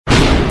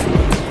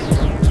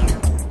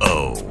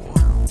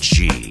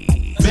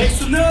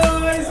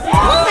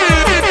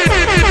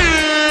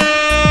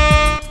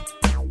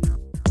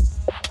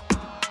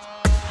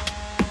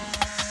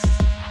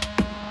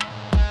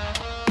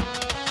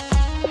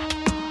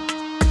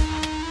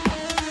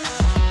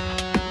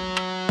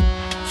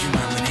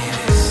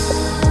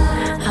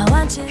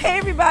Hey,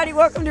 everybody.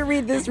 Welcome to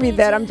Read This, Read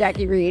That. I'm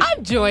Jackie Reed.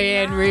 I'm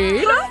Joyanne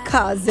Reed. Hi,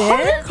 cousin.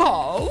 Hi,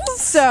 calls.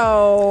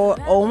 So,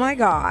 oh, my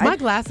God. My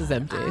glass is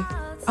empty.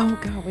 Oh,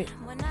 God. Wait.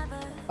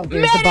 Oh,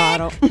 there's the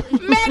bottle.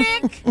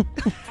 Medic!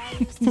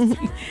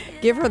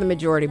 Give her the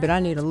majority, but I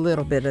need a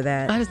little bit of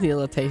that. I just need a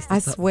little taste of I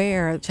something.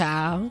 swear.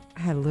 Child. I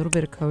had a little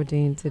bit of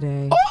codeine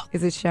today. Oh!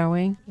 Is it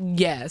showing?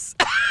 Yes.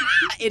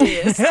 It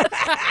is.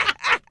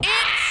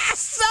 It's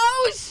so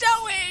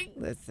showing.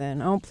 Listen,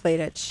 don't play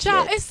that shit.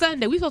 Child, it's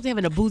Sunday. We supposed to be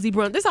having a boozy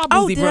brunch. This is our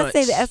boozy did brunch. I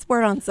say the S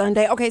word on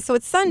Sunday? Okay, so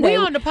it's Sunday. We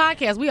on the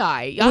podcast. We all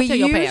right. Y'all We tell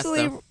your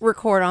usually pastor.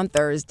 record on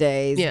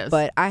Thursdays, Yes.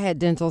 but I had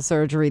dental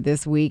surgery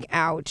this week.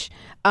 Ouch.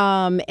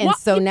 And What?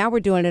 so now we're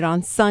doing it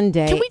on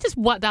Sunday. Can we just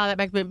dial that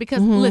back a minute?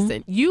 Because Mm-hmm.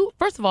 listen, you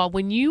first of all,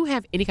 when you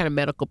have any kind of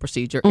medical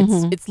procedure,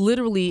 it's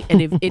literally an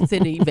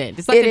event.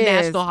 It's like It a is.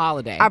 national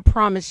holiday. I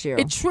promise you.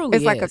 It truly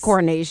It's like a is.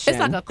 coronation.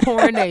 It's like a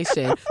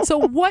coronation. So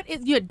what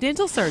is your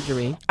dental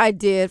surgery? I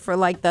did for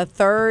like the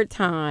third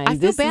time. I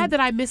feel bad that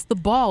I missed the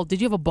ball. Did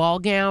you have a ball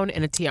gown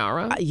and a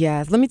tiara?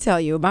 Yes, let me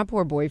tell you, my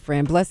poor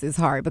boyfriend, bless his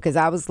heart, because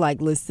I was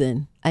like,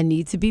 listen, I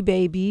need to be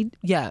babied.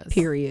 Yes.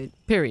 Period.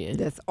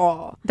 That's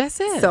all. That's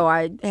it. So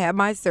I had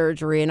my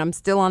surgery and I'm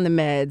still on the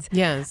meds.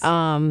 Yes.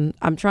 I'm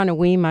trying to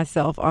wean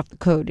myself off the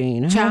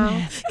codeine.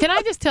 Child. Can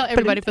I just tell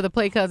everybody for the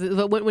Play Cousins,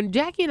 when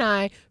Jackie and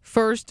I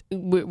first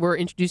were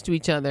introduced to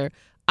each other,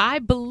 I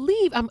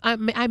believe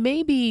I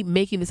may be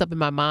making this up in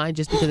my mind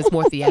just because it's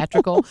more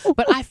theatrical,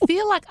 but I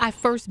feel like I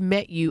first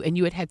met you and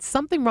you had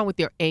something wrong with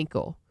your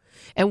ankle.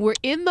 And we're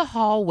in the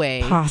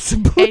hallway.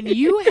 Possibly. And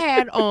you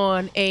had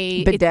on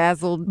a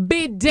Bedazzled.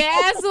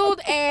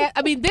 and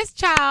I mean, this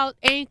child's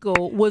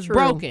ankle was True.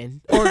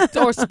 broken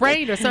or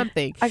sprained or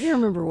something. I can't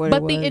remember what But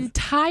it was. the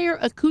entire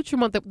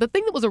accoutrement, the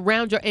thing that was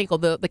around your ankle,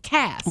 the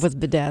cast, was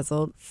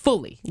bedazzled.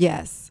 fully.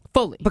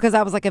 Because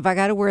I was like, if I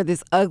got to wear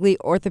this ugly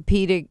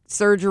orthopedic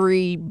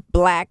surgery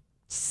black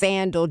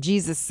sandal,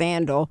 Jesus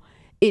sandal,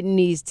 it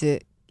needs to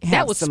have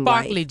That was some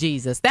sparkly light.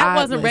 Jesus. That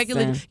wasn't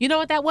regular. listen. You know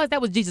what that was?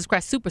 That was Jesus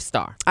Christ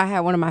Superstar. I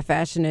had one of my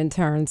fashion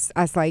interns.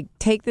 I was like,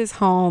 take this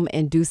home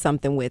and do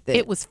something with it.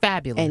 It was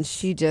fabulous.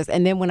 And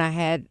and then when I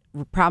had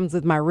problems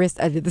with my wrist,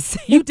 I did the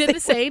same You did thing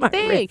the same with my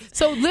thing. wrist.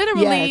 So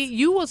literally, Yes.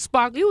 you will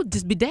sparkle. You would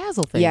just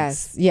bedazzle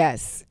things.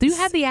 Yes. Do you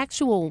have the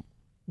actual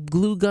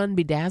glue gun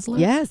bedazzler?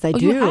 Yes, I Oh,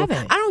 do. you have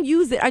it. I don't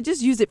use it. I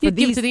just use it for You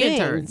give it these to the things.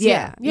 interns.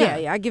 Yeah.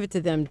 Yeah. I give it to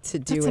them to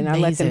do, That's and I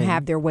let them amazing.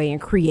 have their way and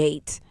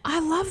create. I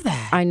love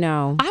that. I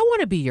know. I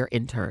want to be your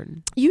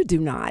intern. You do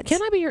not. Can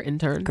I be your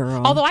intern?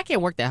 Girl. Although I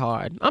can't work that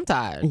hard. I'm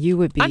tired. You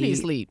would be. I need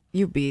sleep.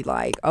 You'd be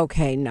like,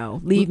 okay, no,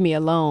 leave me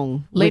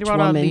alone. Later rich on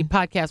woman. the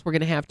podcast, we're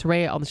going to have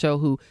Terea on the show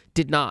who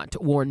did not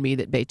warn me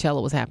that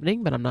Beychella was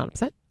happening, but I'm not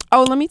upset.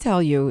 Oh, let me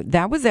tell you,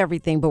 that was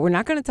everything, but we're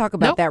not going to talk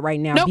about Nope. that right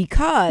now Nope.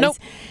 because Nope.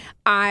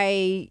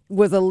 I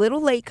was a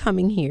little late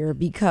coming here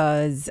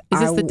because Is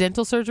this the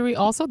dental surgery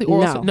also? The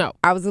oral? No.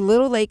 I was a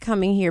little late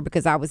coming here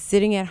because I was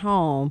sitting at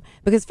home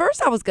because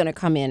first I was going to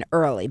come in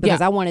early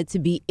because Yeah. I wanted to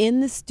be in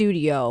the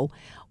studio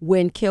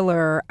when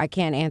Killer I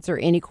Can't Answer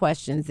Any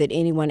Questions that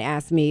anyone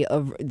asked me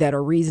of that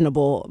are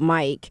reasonable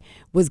Mike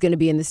was going to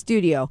be in the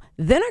studio.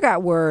 Then I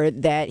got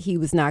word that he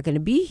was not going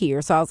to be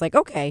here. So I was like,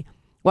 okay,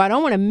 well, I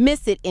don't want to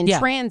miss it in Yeah.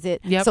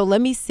 transit. Yep. So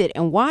let me sit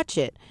and watch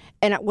it.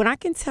 And when I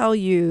can tell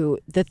you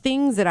the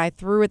things that I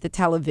threw at the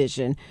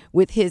television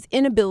with his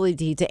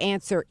inability to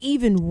answer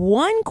even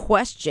one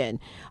question,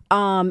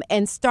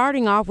 and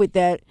starting off with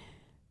that,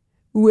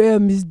 well,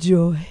 Miss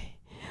Joy,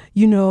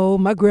 you know,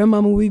 my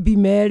grandmama would be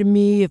mad at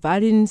me if I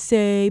didn't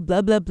say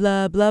blah, blah,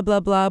 blah, blah, blah,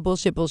 blah,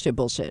 bullshit, bullshit,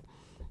 bullshit.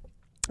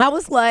 I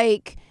was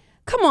like,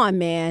 come on,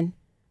 man.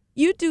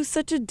 You do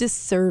such a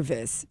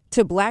disservice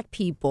to black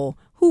people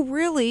who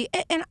really,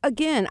 and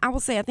again, I will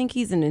say, I think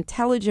he's an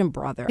intelligent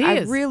brother. He I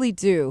is. really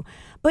do.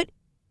 But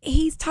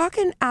he's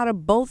talking out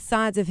of both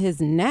sides of his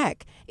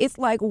neck. It's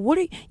like, what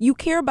do you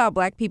care about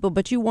black people,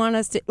 but you want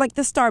us to, like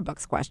the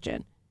Starbucks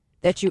question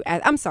that you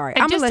asked. I'm sorry.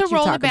 And I'm going just to let to you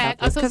roll talk it back,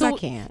 about this because I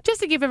can't.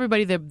 Just to give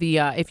everybody the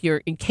if you're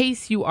in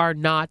case you are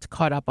not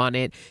caught up on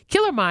it,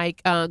 Killer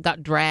Mike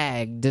got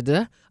dragged,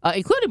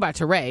 including by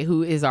Terea,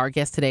 who is our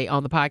guest today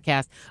on the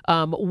podcast,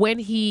 when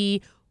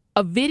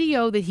a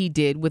video that he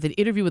did with an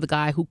interview with a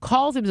guy who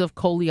calls himself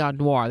Colion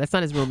Noir. That's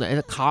not his real name.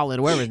 It's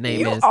Colin, whatever his name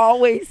You is.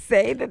 always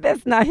say that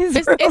that's not his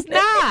real It's name.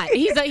 not.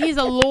 He's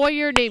a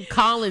lawyer named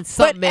Colin But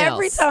something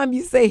every else. time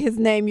you say his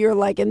name, you're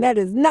like, and that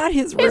is not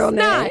his real It's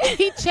name. not.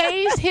 He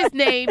changed his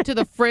name to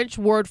the French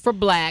word for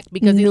black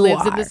because he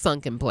lives in Noir. the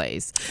sunken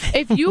place.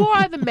 If you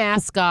are the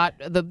mascot,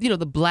 the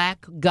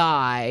black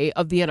guy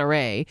of the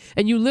NRA,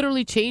 and you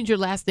literally change your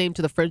last name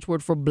to the French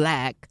word for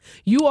black,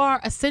 you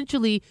are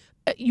essentially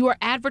you are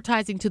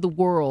advertising to the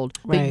world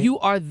that Right. you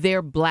are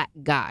their black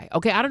guy.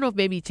 Okay, I don't know if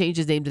maybe he changed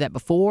his name to that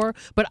before,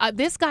 but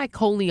this guy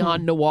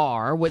Colion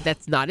Noir,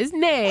 that's not his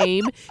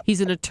name.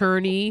 He's an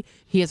attorney.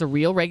 He has a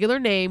real regular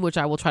name, which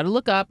I will try to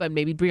look up, and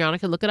maybe Brianna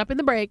can look it up in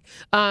the break.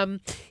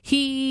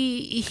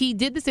 He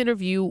did this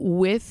interview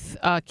with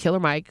Killer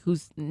Mike,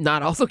 who's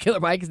not also Killer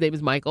Mike. His name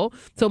is Michael.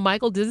 So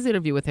Michael did this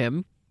interview with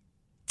him.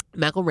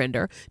 Michael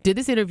Render, did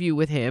this interview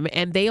with him,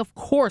 and they, of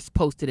course,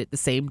 posted it the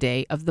same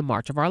day of the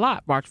March for Our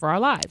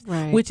Lives,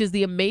 Right. which is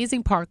the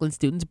amazing Parkland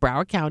students,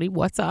 Broward County,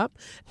 what's up?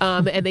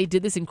 And they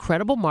did this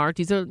incredible march.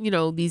 These are,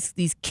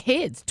 these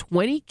kids,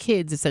 20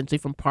 kids, essentially,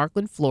 from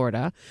Parkland,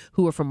 Florida,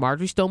 who are from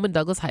Marjory Stoneman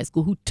Douglas High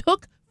School, who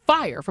took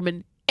fire from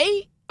an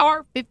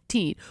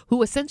AR-15,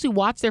 who essentially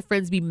watched their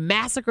friends be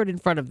massacred in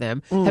front of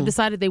them, have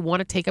decided they want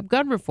to take up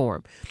gun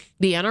reform.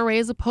 The NRA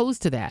is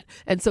opposed to that.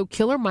 And so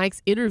Killer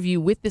Mike's interview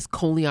with this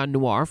Colion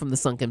Noir from the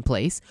Sunken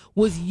Place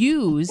was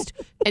used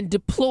and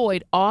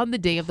deployed on the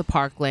day of the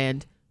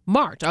Parkland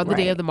March, on the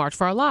day of the March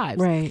for Our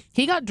Lives. Right.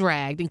 He got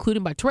dragged,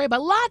 including by Touré, by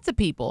lots of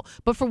people.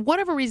 But for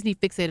whatever reason, he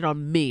fixated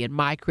on me and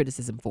my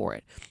criticism for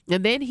it.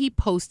 And then he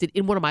posted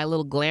in one of my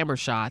little glamour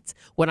shots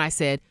when I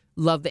said,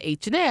 love the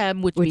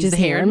H&M, which means is the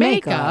hair and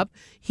makeup.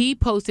 He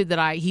posted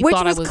that which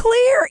thought was I was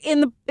clear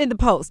in the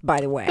post, by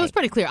the way. It was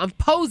pretty clear. I'm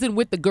posing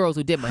with the girls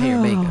who did my hair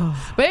and makeup.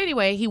 But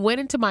anyway, he went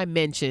into my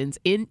mentions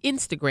in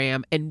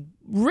Instagram and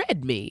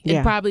read me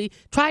and probably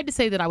tried to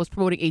say that I was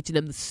promoting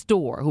H&M, the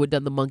store, who had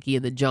done the Monkey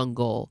in the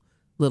Jungle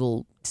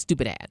little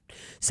stupid ad.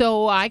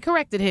 So I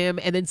corrected him,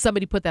 and then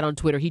somebody put that on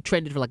Twitter. He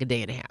trended for like a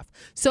day and a half.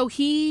 So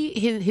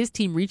his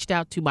team reached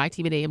out to my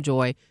team at AM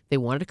Joy. They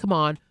wanted to come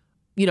on.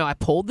 I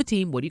polled the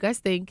team. What do you guys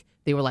think?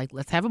 They were like,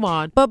 let's have him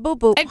on. But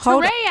boo, and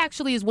Touré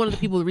actually is one of the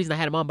people, the reason I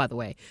had him on, by the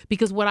way,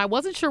 because when I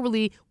wasn't sure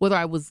really whether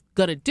I was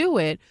going to do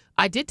it,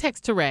 I did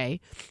text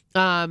Touré,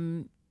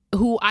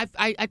 who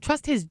I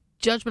trust his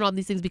judgment on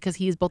these things because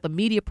he is both a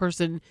media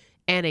person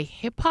and a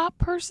hip hop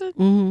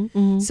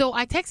person. So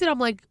I texted, I'm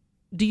like,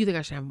 do you think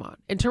I should have him on?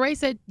 And Touré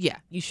said, yeah,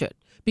 you should,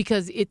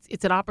 because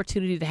it's an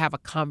opportunity to have a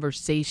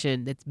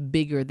conversation that's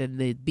bigger than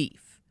the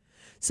beef.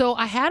 So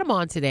I had him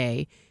on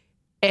today,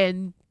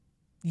 and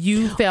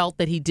you felt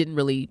that he didn't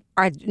really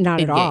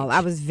not engage. At all. I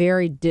was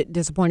very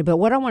disappointed. But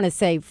what I want to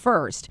say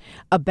first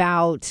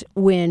about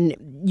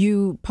when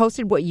you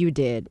posted what you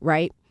did,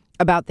 right,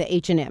 about the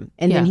H&M,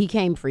 and then he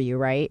came for you,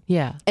 right?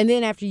 Yeah. And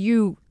then after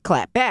you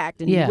clapped back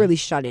and you really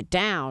shut it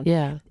down,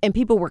 and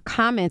people were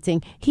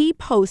commenting, he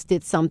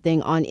posted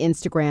something on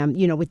Instagram,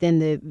 within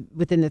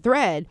the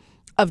thread,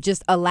 of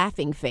just a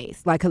laughing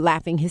face, like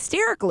laughing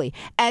hysterically,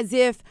 as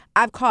if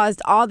I've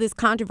caused all this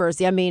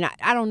controversy. I mean,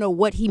 I don't know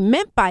what he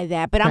meant by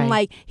that, but I'm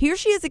like, here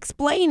she is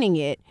explaining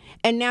it,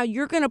 and now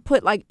you're going to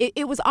put like,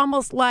 it was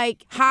almost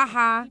like,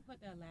 ha. He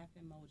put the laugh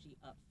emoji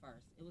up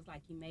first. It was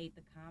like he made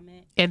the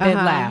comment. And then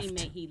laughed.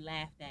 He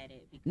laughed at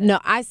it. No,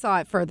 I saw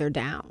it further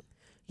down.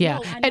 Yeah.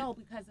 No, I know,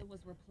 because it was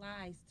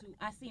replies to.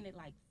 I seen it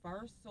like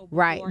first. So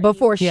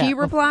before she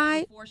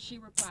replied. Before she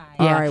replied.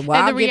 All right.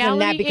 Well, I'll give him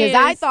that because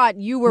I thought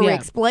you were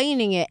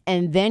explaining it,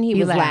 and then he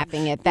was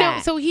laughing at that.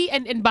 No, so he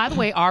and by the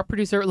way, our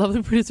producer,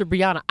 lovely producer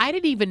Brianna, I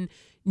didn't even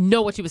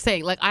know what she was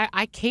saying. Like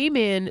I came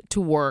in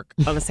to work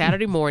on a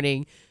Saturday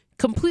morning.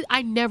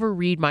 I never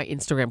read my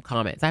Instagram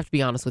comments. I have to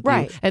be honest with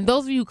you. And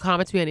those of you who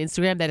comment to me on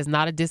Instagram, that is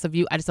not a diss of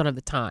you. I just don't have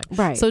the time.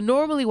 Right. So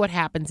normally what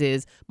happens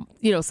is,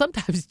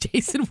 sometimes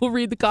Jason will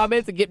read the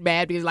comments and get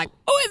mad because he's like,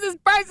 who is this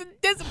person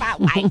dissing my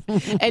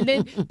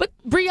wife? But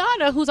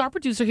Brianna, who's our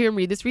producer here and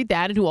read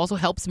that, and who also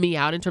helps me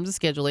out in terms of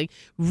scheduling,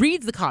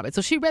 reads the comments.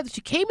 So she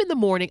came in the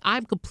morning.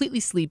 I'm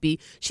completely sleepy.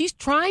 She's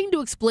trying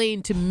to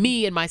explain to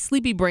me and my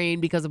sleepy brain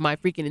because of my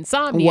freaking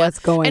insomnia. What's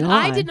going on? And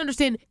I didn't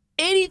understand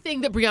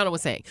anything that Brianna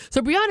was saying.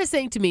 So Brianna's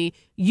saying to me,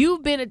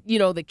 you've been,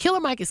 the Killer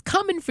Mike is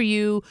coming for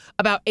you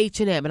about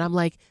H&M. And I'm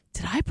like,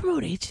 did I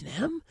promote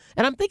H&M?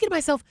 And I'm thinking to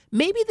myself,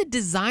 maybe the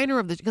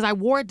designer because I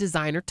wore a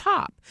designer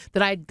top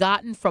that I had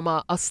gotten from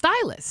a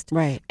stylist.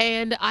 Right.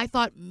 And I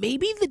thought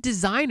maybe the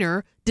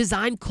designer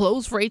designed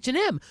clothes for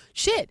H&M.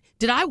 Shit,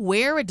 did I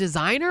wear a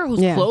designer whose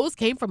clothes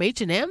came from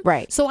H&M?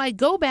 Right. So I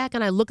go back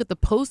and I look at the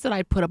post that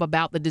I put up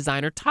about the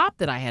designer top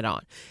that I had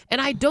on. And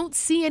I don't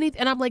see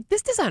anything. And I'm like,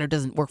 this designer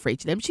doesn't work for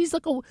H&M. She's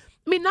like,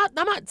 I'm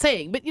not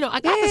saying, but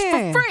I got this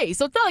for free.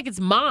 So it's not like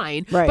it's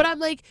mine. Right. But I'm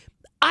like,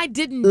 I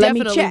didn't let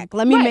definitely. me check.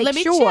 Let me make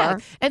sure.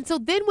 Check. And so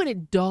then when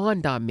it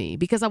dawned on me,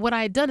 because what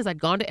I had done is I'd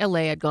gone to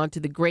LA, I'd gone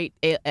to the great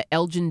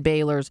Elgin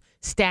Baylor's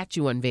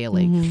statue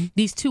unveiling.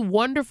 These two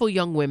wonderful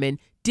young women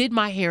did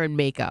my hair and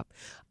makeup.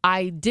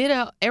 I did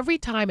every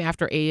time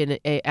after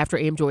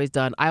AM Joy is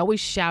done, I always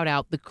shout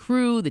out the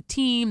crew, the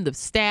team, the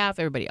staff,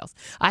 everybody else.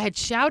 I had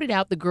shouted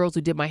out the girls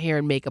who did my hair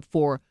and makeup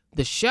for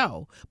the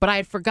show, but I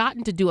had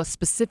forgotten to do a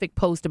specific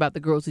post about the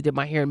girls who did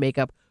my hair and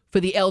makeup for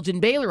the Elgin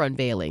Baylor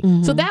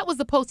unveiling. So that was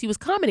the post he was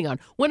commenting on.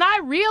 When I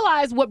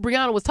realized what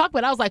Brianna was talking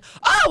about, I was like,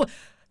 oh,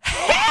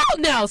 hell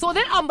no. So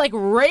then I'm like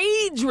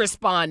rage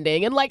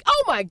responding and like,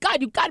 oh my God,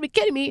 you got to be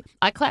kidding me.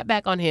 I clapped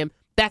back on him.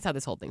 That's how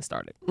this whole thing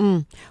started.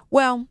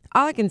 Well,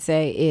 all I can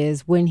say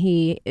is when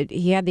he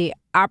had the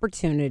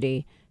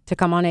opportunity to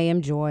come on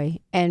AM Joy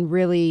and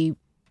really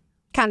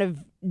kind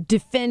of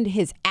defend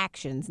his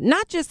actions,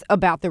 not just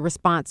about the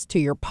response to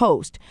your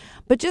post,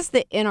 but just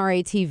the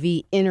NRA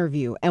TV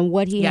interview and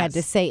what he had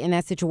to say in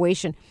that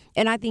situation.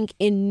 And I think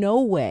in no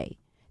way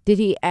did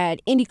he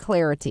add any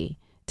clarity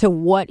to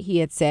what he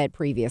had said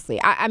previously.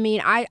 I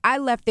mean, I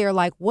left there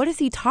like, what is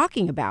he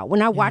talking about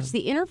when I watched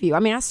the interview? I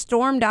mean, I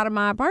stormed out of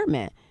my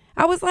apartment.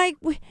 I was like,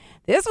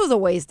 this was a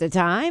waste of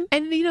time.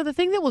 And, the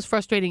thing that was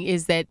frustrating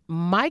is that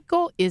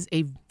Michael is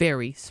a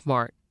very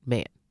smart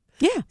man.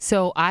 Yeah.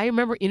 So I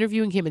remember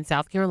interviewing him in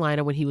South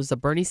Carolina when he was a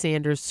Bernie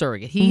Sanders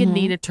surrogate. He and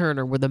Nina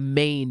Turner were the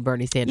main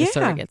Bernie Sanders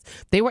surrogates.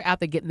 They were out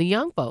there getting the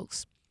young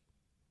folks.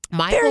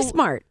 Michael, Very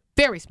smart.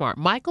 Very smart.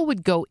 Michael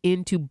would go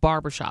into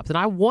barbershops, and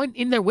I went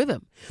in there with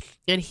him.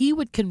 And he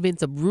would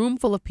convince a room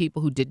full of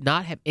people who did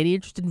not have any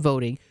interest in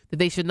voting that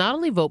they should not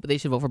only vote, but they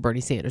should vote for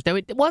Bernie Sanders. Now,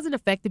 it wasn't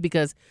effective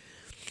because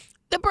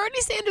the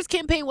Bernie Sanders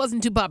campaign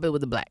wasn't too popular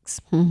with the blacks.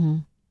 Mm-hmm.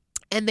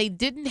 And they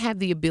didn't have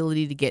the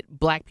ability to get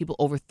black people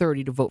over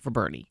 30 to vote for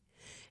Bernie.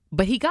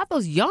 But he got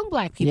those young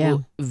black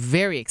people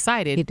very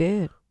excited. He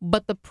did.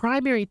 But the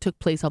primary took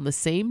place on the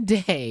same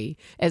day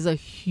as a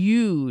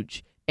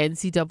huge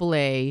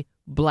NCAA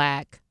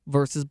black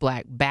versus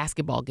black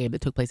basketball game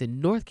that took place in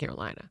North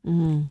Carolina.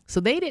 Mm-hmm. So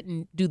they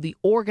didn't do the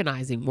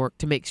organizing work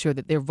to make sure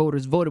that their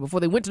voters voted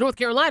before they went to North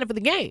Carolina for the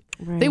game.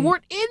 Right. They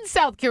weren't in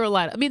South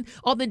Carolina. I mean,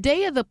 on the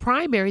day of the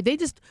primary,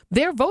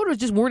 their voters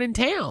just weren't in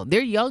town.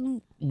 Their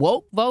young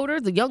woke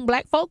voters, the young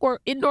black folk, were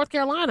in North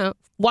Carolina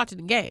watching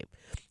the game.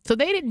 So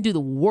they didn't do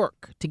the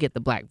work to get the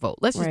black vote.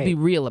 Let's just be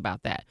real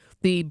about that.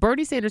 The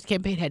Bernie Sanders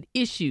campaign had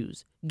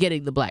issues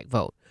getting the black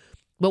vote.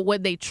 But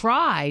when they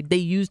tried, they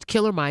used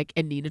Killer Mike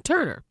and Nina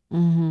Turner.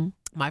 Mm-hmm.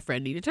 My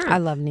friend Nina Turner. I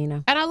love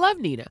Nina. And I love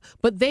Nina.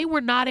 But they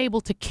were not able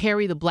to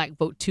carry the black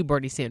vote to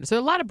Bernie Sanders. So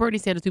a lot of Bernie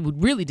Sanders people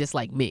really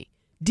dislike me.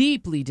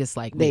 Deeply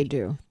dislike me. They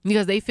do.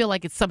 Because they feel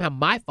like it's somehow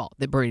my fault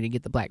that Bernie didn't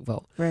get the black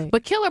vote. Right.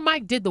 But Killer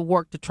Mike did the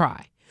work to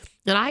try.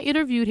 And I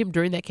interviewed him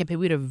during that campaign.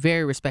 We had a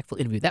very respectful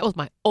interview. That was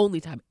my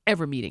only time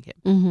ever meeting him.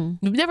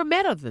 Mm-hmm. We've never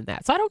met other than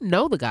that. So I don't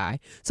know the guy.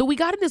 So we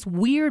got in this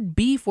weird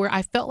beef where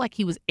I felt like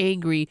he was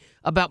angry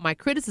about my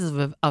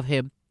criticism of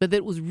him, but that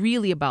it was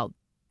really about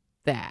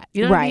that.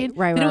 You know what I mean?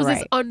 Right. That it was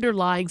this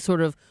underlying sort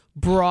of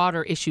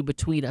broader issue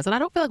between us. And I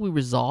don't feel like we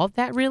resolved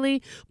that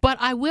really. But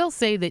I will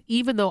say that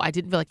even though I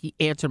didn't feel like he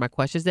answered my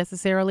questions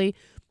necessarily,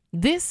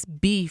 this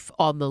beef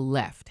on the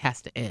left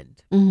has to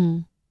end. Mm-hmm.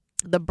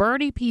 The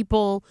Bernie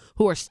people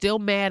who are still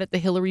mad at the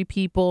Hillary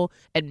people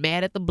and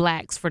mad at the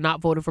blacks for not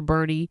voting for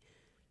Bernie,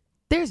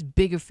 there's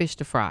bigger fish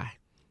to fry.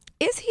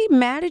 Is he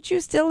mad at you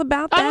still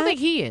about that? I don't think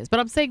he is, but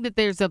I'm saying that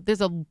there's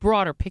a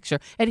broader picture,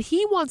 and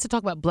he wants to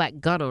talk about black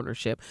gun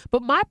ownership.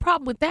 But my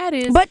problem with that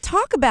is, But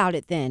talk about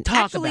it then. Talk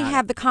Actually about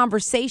have the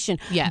conversation.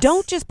 Yes.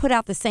 Don't just put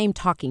out the same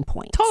talking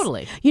points.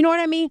 Totally. You know what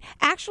I mean?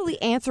 Actually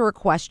answer a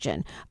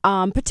question.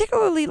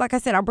 Particularly, like I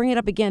said, I'll bring it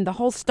up again, the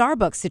whole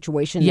Starbucks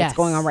situation Yes. that's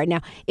going on right now.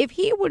 If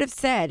he would have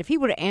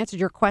answered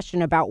your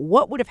question about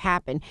what would have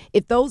happened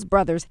if those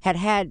brothers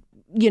had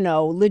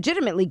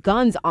legitimately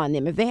guns on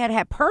them, if they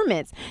had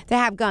permits to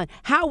have guns,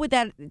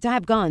 to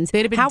have guns,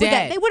 they'd have been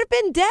dead. They would have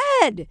been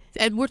dead.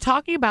 And we're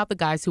talking about the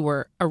guys who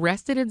were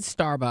arrested in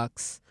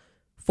Starbucks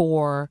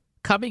for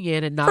coming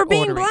in and not For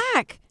being ordering.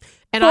 black.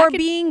 And For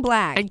being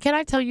black. And can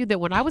I tell you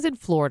that when I was in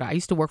Florida, I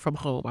used to work from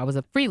home. I was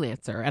a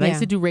freelancer, and I used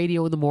to do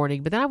radio in the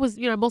morning. But then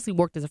I mostly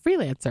worked as a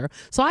freelancer.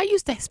 So I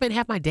used to spend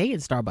half my day in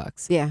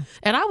Starbucks. Yeah.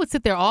 And I would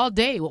sit there all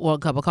day with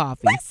one cup of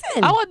coffee.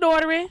 Listen. I wasn't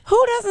ordering.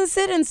 Who doesn't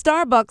sit in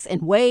Starbucks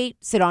and wait,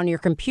 sit on your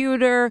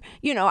computer?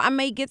 I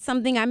may get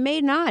something, I may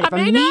not. If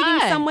I'm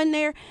meeting someone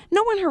there,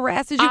 no one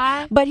harasses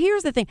you. But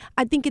here's the thing.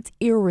 I think it's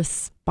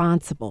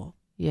irresponsible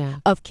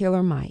of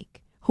Killer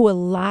Mike, who a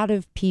lot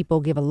of people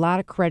give a lot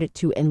of credit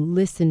to and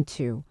listen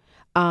to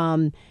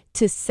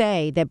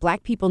say that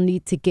black people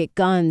need to get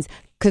guns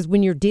because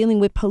when you're dealing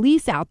with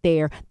police out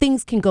there,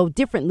 things can go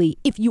differently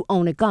if you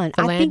own a gun.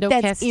 I think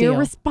that's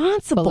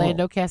irresponsible.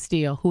 Philando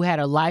Castile, who had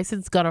a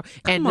licensed gunner.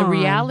 And the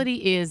reality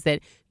is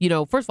that,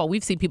 first of all,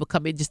 we've seen people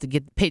come in just to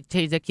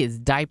change their kids'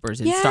 diapers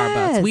in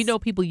Starbucks. We know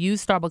people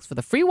use Starbucks for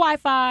the free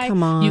Wi-Fi.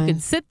 Come on. You can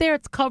sit there.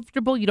 It's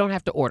comfortable. You don't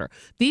have to order.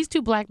 These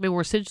two black men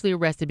were essentially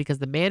arrested because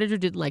the manager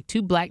didn't like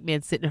two black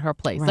men sitting in her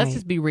place. Right. Let's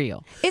just be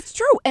real. It's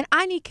true. And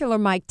I need Killer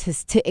Mike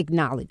to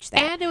acknowledge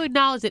that. And to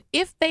acknowledge that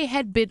if they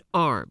had been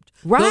armed,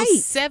 right.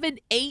 those 7,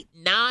 8,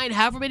 9,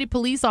 however many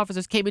police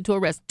officers came into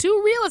arrest,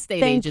 two real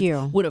estate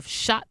agents would have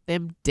shot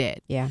them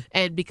dead. Yeah.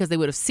 And because they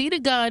would have seen a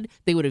gun,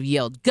 they would have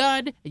yelled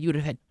gun, and you would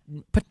have had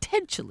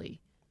potentially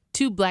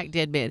two black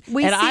dead men.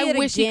 I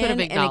wish he could have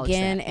acknowledged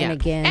and that.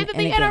 again. And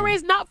the NRA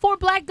is not for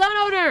black gun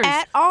owners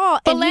at all.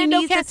 And he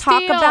needs to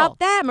talk about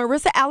that.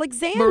 Marissa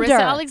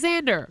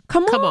Alexander.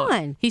 Come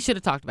on. He should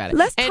have talked about it.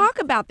 Let's talk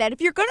about that.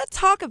 If you're going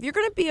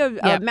to be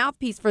a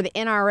mouthpiece for the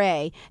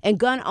NRA and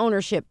gun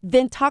ownership,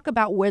 then talk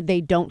about where they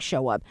don't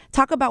show up.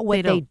 Talk about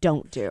what they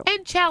don't do.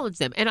 And challenge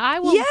them. And I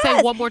will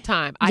say one more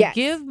time, I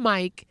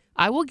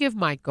will give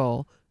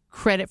Michael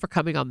credit for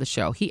coming on the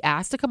show. He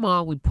asked to come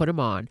on. We put him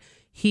on.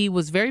 He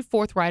was very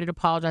forthright and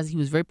apologized. He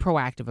was very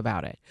proactive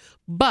about it.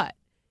 But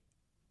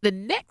the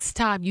next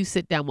time you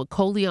sit down with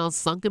Coleon's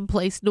Sunken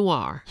Place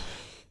Noir,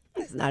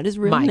 it's not his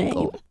real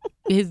name.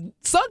 His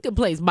sunken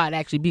place might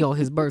actually be on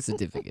his birth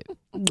certificate.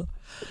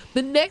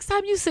 The next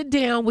time you sit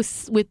down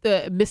with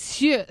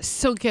Monsieur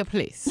Sunken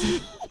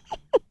Place,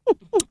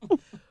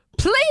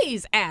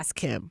 please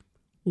ask him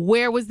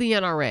Where was the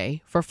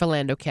NRA for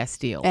Philando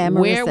Castile? And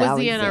Where Marissa was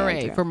the NRA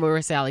Alexander. for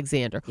Marissa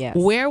Alexander? Yes.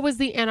 Where was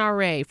the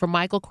NRA for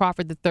Michael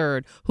Crawford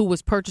III, who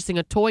was purchasing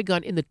a toy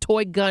gun in the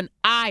toy gun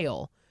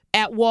aisle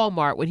at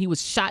Walmart when he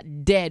was shot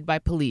dead by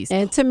police?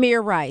 And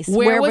Tamir Rice.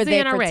 Where was were the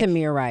they NRA? for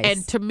Tamir Rice? And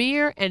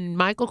Tamir and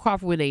Michael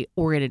Crawford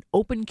were in an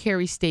open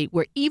carry state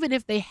where even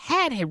if they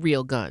had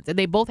real guns, and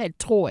they both had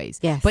toys,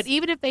 Yes. but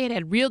even if they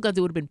had real guns,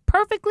 it would have been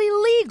perfectly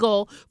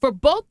legal for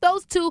both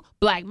those two,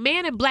 black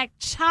man and black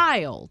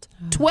child,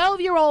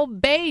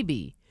 12-year-old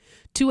baby,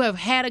 to have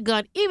had a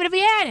gun, even if he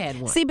had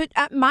one. See, but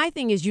my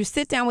thing is, you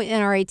sit down with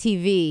NRA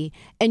TV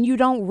and you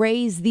don't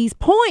raise these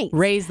points.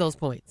 Raise those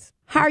points.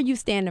 How are you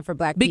standing for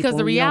black Because people?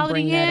 the when you don't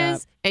bring reality that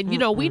is, up? and you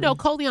know, we know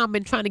Coleon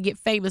been trying to get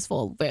famous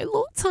for a very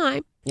long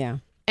time Yeah.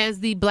 as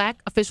the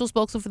black official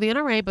spokesman for the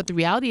NRA, but the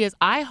reality is,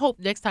 I hope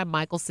next time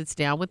Michael sits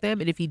down with them,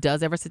 and if he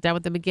does ever sit down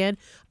with them again,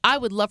 I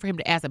would love for him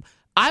to ask them.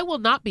 I will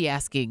not be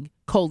asking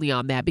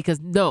Coleon that because,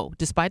 no,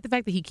 despite the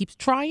fact that he keeps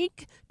trying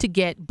to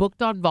get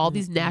booked on all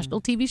these national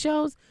TV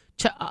shows,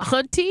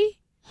 Hunty,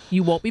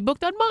 you won't be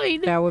booked on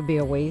mine. That would be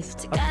a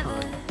waste of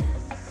time.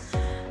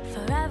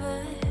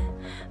 Forever,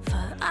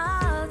 for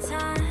all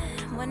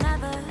time,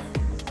 whenever.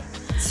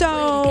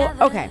 So,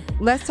 okay,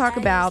 let's talk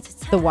about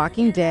The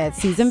Walking Dead.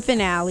 Season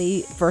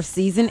finale for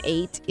season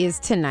 8 is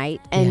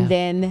tonight. And Yeah.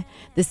 then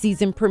the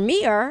season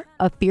premiere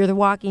of Fear the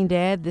Walking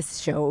Dead, this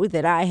show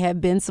that I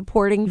have been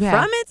supporting You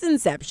have. from its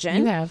inception.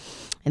 You have.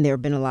 And there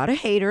have been a lot of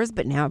haters,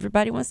 but now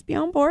everybody wants to be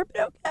on board.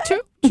 But okay.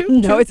 True,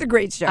 No, true. it's a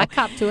great show. I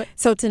cop to it.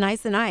 So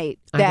tonight's the night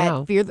I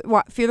know.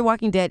 that Fear the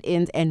Walking Dead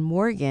ends, and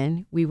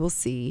Morgan we will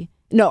see.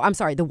 No, I'm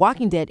sorry. The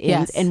Walking Dead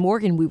ends, Yes. and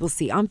Morgan we will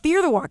see on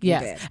Fear the Walking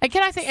Yes. Dead. And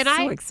can I say, and So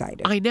I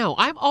excited. I know.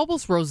 I'm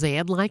almost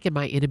Roseanne-like in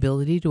my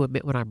inability to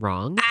admit when I'm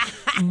wrong.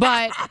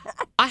 But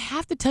I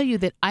have to tell you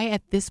that I,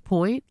 at this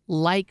point,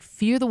 like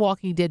Fear the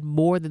Walking Dead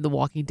more than The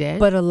Walking Dead.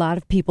 But a lot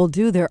of people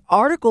do. There are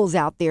articles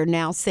out there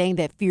now saying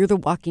that Fear the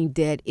Walking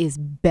Dead is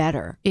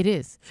better. it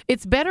is.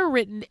 It's better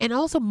written, and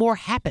also more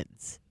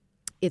happens.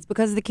 It's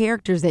because of the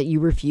characters that you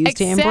refuse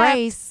to Except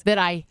embrace. that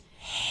I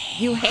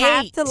You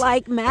have to hate-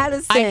 like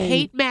Madison. I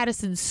hate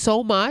Madison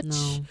so much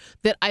No.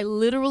 that I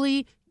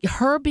literally,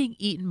 her being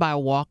eaten by a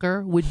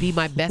walker would be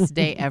my best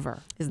day ever.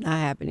 It's not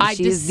happening. I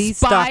She is the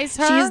star. despise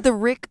her. She is the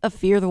Rick of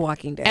Fear the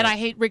Walking Dead. And I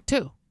hate Rick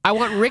too. I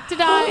want Rick to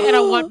die, and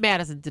I want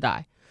Madison to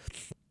die.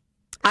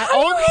 How do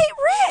you hate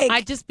Rick?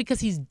 I just because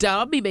he's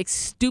dumb, he makes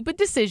stupid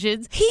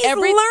decisions. He's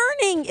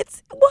learning.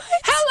 It's what?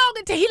 How long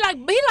until he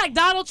like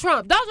Donald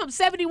Trump? Donald Trump's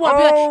 71.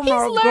 Oh, He's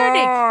my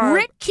learning. God.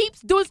 Rick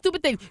keeps doing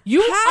stupid things.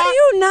 You How do are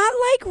you not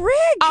like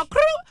Rick? a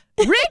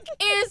crew. Rick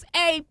is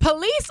a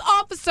police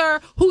officer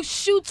who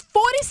shoots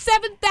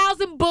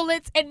 47,000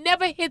 bullets and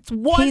never hits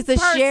one He's a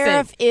person.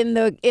 sheriff in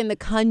the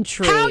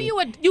country. How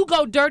you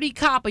go dirty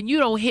cop and you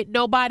don't hit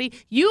nobody?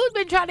 You've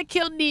been trying to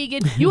kill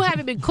Negan. You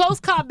haven't been close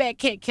combat.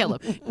 Can't kill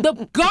him. The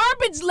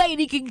garbage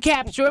lady can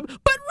capture him, but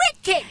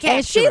Rick can't capture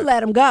And she him.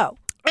 let him go.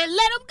 And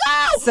let him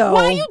go. So-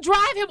 Why you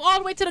drive him all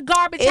the way to the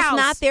garbage It's house?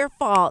 not their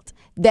fault.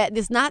 That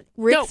it's not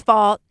Rick's No.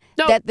 fault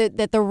No.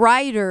 that the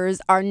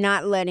writers are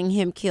not letting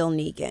him kill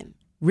Negan.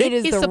 Rick it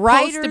is the supposed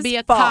writer's to be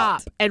a fault.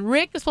 cop, and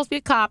Rick is supposed to be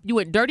a cop. You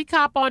went dirty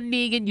cop on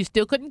Negan. You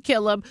still couldn't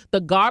kill him. The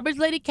garbage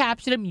lady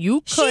captured him.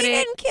 You She couldn't.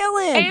 didn't kill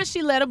him. And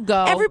she let him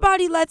go.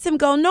 Everybody lets him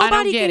go. I don't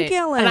Nobody get can it.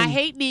 kill him. And I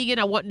hate Negan.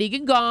 I want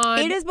Negan gone.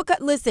 It is because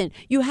listen,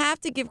 you have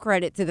to give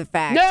credit to the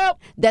fact Nope.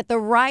 that the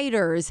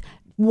writers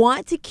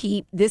want to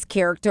keep this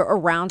character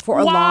around for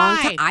a Why? long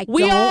time. I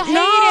we don't all hate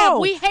know.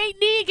 him. We hate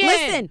Negan.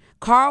 Listen,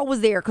 Carl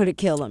was there, could have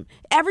killed him.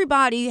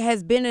 Everybody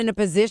has been in a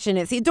position.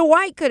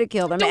 Dwight could have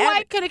killed him.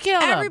 Dwight could have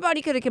killed him.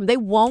 Everybody could have killed him. They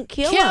won't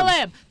kill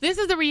him. This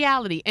is the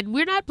reality. And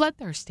we're not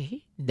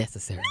bloodthirsty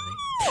necessarily.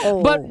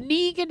 Oh. But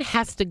Negan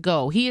has to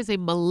go. He is a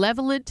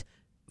malevolent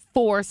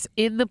force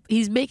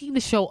he's making the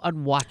show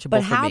unwatchable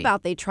But for how me.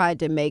 about they tried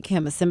to make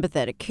him a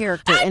sympathetic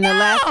character I in the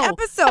last know!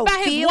 episode? About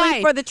his Feeling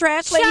wife. for the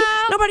trash lady.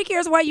 Child, Nobody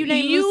cares why you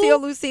named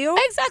Lucille.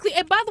 Exactly.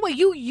 And by the way,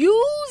 you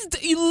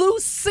used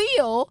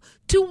Lucille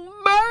to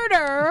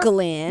murder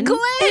Glenn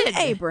and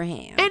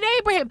Abraham. And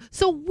Abraham.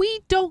 So we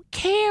don't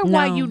care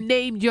why No. you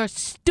named your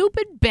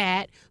stupid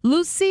bat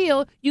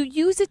Lucille. You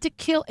use it to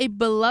kill two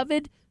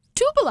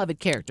beloved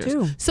characters.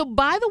 Two. So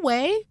by the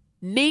way,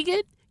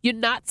 Negan, you're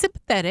not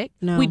sympathetic.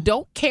 No. We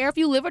don't care if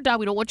you live or die.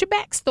 We don't want your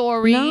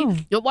backstory. No.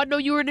 You don't want to know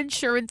you were an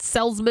insurance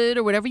salesman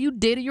or whatever you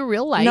did in your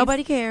real life.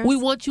 Nobody cares. We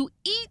want you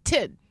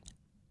eaten.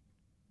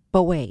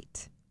 But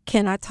wait,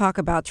 can I talk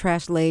about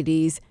Trash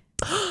Lady's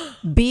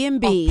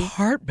B&B?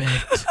 Apartment.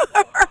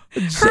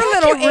 Her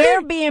little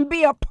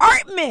Airbnb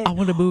apartment. I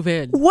want to move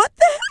in. What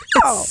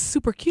the hell? It's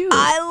super cute.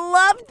 I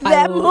loved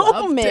that loved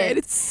moment. it.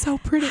 It's so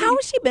pretty. How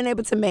has she been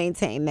able to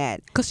maintain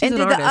that? 'Cause she's and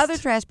an did the artist. other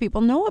trash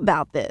people know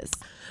about this?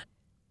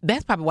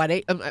 That's probably why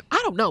they. I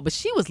don't know, but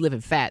she was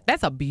living fat.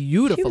 That's a She was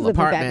beautiful living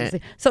apartment.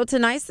 fabulously. So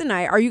tonight's the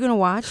night. Are you going to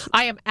watch?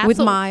 I am With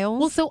absolutely, Miles?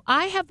 Well, so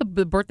I have the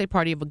birthday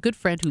party of a good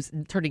friend who's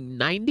turning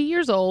 90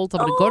 years old. So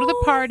I'm going to go to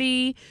the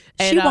party.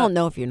 And, She won't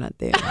know if you're not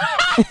there.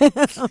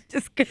 I'm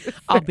just kidding.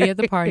 I'll be at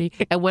the party,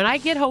 and when I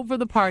get home from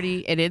the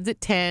party, it ends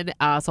at 10.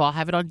 So I'll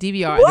have it on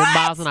DVR, and then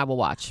Miles and I will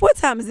watch. What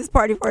time is this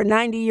party for a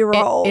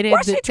 90-year-old? It Why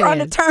ends she at trying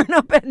to 10. turn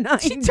up at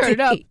 90? She turn it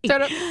up,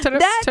 turn up, turn up,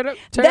 That, turn up,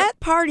 turn that up.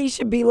 party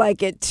should be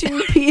like at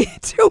 2 p.m.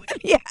 2 in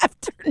the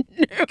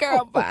afternoon.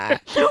 Girl, bye.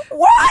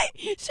 Why?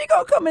 She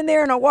gonna come in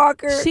there in a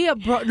walker.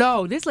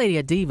 No, this lady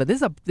a diva.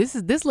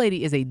 This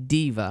lady is a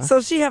diva.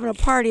 So she having a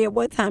party at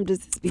what time does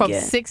this begin?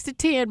 From 6 to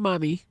 10,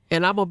 mommy,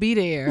 and I'm gonna be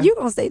there. You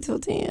gonna stay till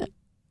 10?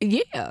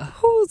 Yeah.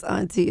 Whose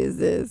auntie is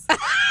this?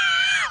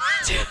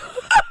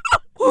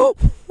 What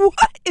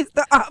is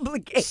the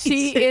obligation?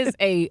 She is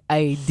a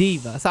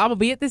diva. So I'm gonna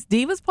be at this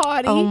diva's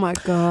party. Oh my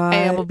God.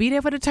 And I'm gonna be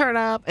there for the turn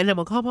up, and I'm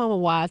gonna come home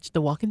and watch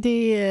The Walking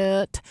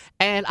Dead.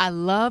 And I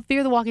love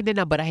Fear the Walking Dead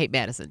now, but I hate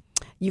Madison.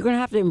 You're gonna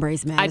have to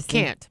embrace Madison. I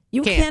can't.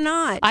 You Can't.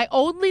 cannot. I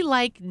only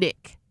like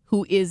Nick,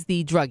 who is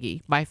the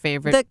druggie, my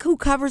favorite. Who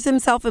covers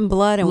himself in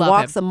blood and Love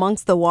walks him.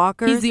 amongst the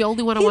walkers. He's the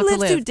only one I he want to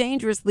lives live. too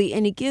dangerously,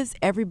 and he gives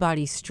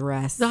everybody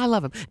stress. No, I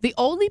love him. The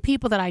only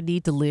people that I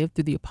need to live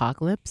through the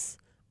apocalypse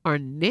are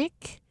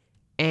Nick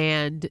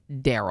and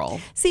Daryl.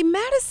 See,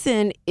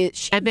 Madison,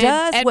 she And then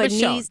does Ed what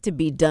Michonne. needs to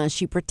be done.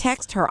 She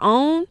protects her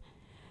own.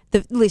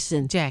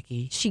 Listen,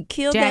 Jackie. she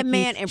killed that Jackie,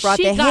 man and brought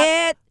she the got-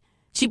 head.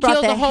 She brought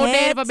killed the whole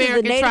head Native to the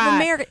American Native tribe.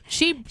 American-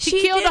 She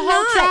She killed did the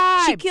whole not.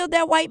 tribe. She killed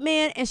that white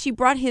man, and she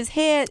brought his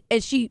head,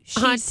 and she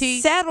Hunty.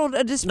 settled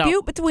a dispute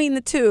No. between the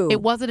two.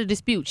 It wasn't a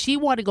dispute. She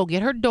wanted to go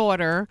get her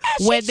daughter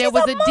She- when there she's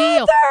was a a deal.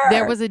 mother.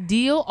 There was a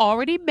deal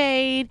already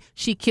made.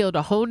 She killed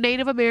a whole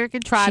Native American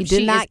tribe. She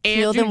did not is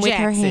kill Andrew them with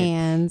her Jackson.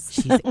 hands.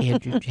 She's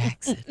Andrew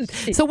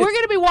Jackson. So we're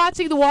going to be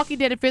watching The Walking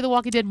Dead and Fear the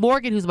Walking Dead.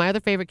 Morgan, who's my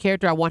other favorite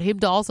character, I want him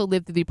to also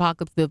live through the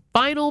apocalypse. The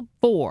final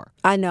 4.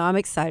 I know. I'm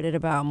excited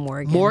about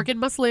Morgan. Morgan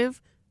must live.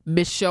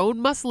 Michonne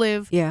must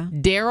live. Yeah.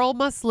 Daryl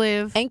must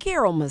live. And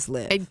Carol must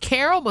live. And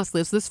Carol must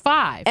live. So there's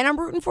 5. And I'm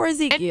rooting for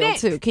Ezekiel, Nick.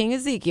 too. King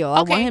Ezekiel. I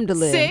Okay, want him to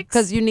live. 6.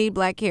 Because you need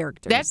black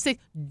characters. That's 6.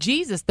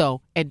 Jesus,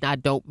 though, and I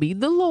don't mean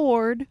the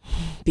Lord.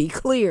 Be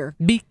clear.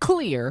 Be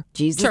clear.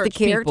 Jesus, Church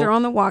the character people,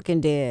 on The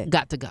Walking Dead.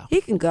 got to go. He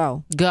can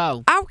go.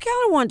 Go. I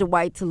kind of want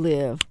Dwight to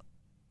live.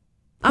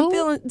 I'm Who?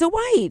 feeling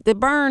Dwight, the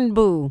burn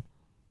boo.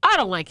 I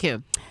don't like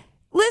him.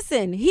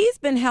 Listen, he's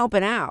been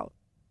helping out.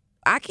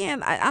 I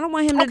can't. I don't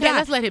want him to Okay, die.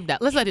 let's let him die.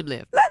 Let's let him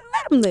live. Let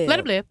him live. Let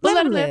him live. Let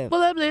We'll him live. We'll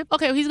let him live.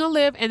 Okay, well, he's gonna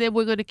live, and then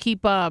we're gonna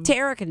keep.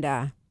 Tara can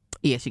die.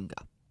 Yeah, she can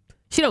go.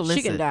 She don't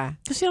listen. She can die.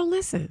 She don't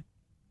listen.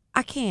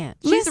 I can't.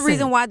 She's Listen. the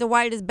reason why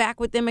Dwight is back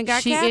with them and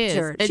got She is,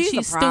 captured. and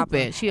she's a problem.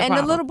 stupid. She a and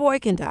problem. the little boy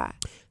can die.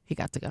 He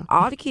got to go.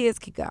 All the kids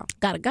can go.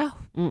 Gotta go.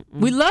 Mm-mm.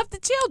 We love the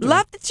children.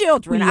 Love the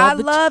children. We I love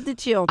the love the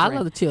children. I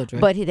love the children.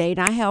 But they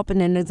not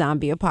helping in the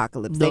zombie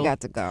apocalypse. They No.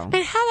 got to go.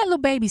 And how that little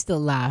baby still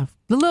alive?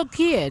 The little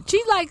kid.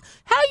 She's like,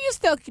 how you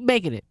still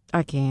making it?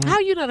 I can't. How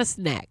you not a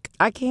snack?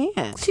 I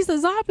can't. She's a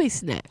zombie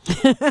snack.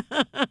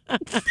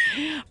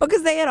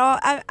 Because they had all.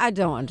 I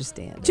don't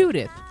understand.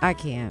 Judith. I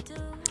can't.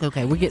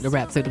 Okay, we're getting a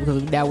wrap soon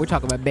because now we're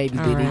talking about babies.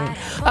 All Diddy. right.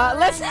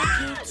 Let's.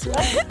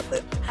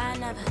 I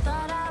never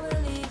thought I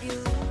would leave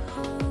you.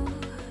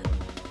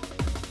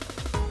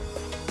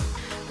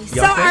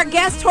 So our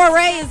guest Torre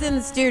is in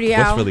the studio.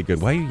 That's really good.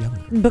 Why are you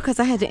yelling? Because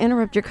I had to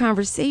interrupt your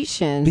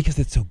conversation. Because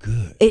it's so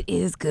good. It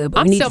is good,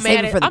 but I'm we need still to save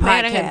mad it for the I'm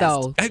mad at him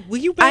podcast. though.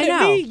 Well, you mad I at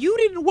know. me? You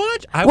didn't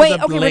watch. I Wait, was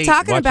up okay, we're late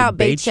talking watching about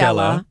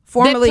Baychella,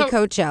 formerly That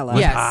Coachella.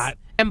 Yes. hot.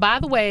 And by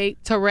the way,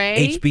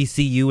 Teray.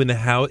 HBCU in the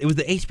house. It was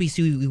the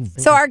HBCU.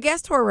 So our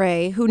guest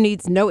Torre, who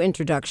needs no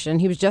introduction,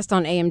 he was just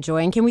on AM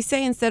Joy. And can we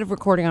say instead of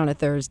recording on a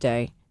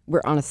Thursday,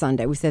 we're on a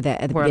Sunday? We said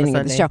that at the We're on a beginning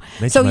of the show. Sunday.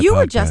 Mention So my you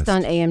were podcast. just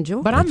on AM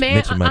Joy. But I'm mad.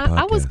 Mention my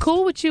I was podcast.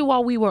 cool with you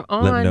while we were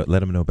on Let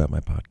them know about my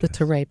podcast. the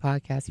Teray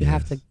podcast. You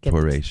have to get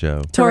Torre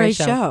show. Torre Torre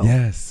show.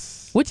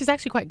 Yes. which is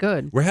actually quite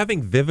good. We're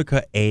having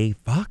Vivica A.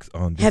 Fox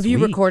on this Have you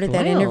week. recorded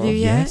that Wow. interview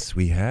yet? Yes,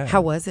 we have.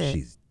 How was it?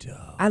 She's dope.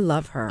 I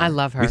love her. I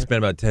love her. We spent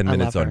about 10 I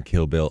minutes love on her.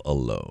 Kill Bill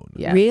alone.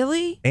 Yeah.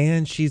 Really?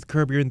 And she's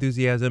Curb Your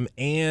Enthusiasm,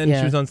 and Yeah.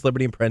 she was on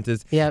Celebrity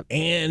Apprentice, Yep.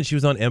 and she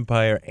was on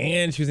Empire,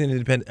 and she was in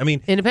Independent. I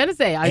mean, Independence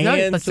Day. I know.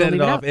 and but still Set It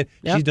leave it Off. out. And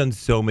Yep. she's done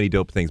so many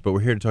dope things, but we're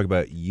here to talk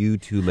about you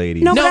two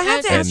ladies. No, No, but I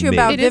have to and- ask you and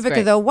about me. It is Vivica,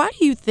 great. though. Why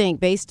do you think,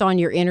 based on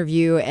your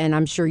interview, and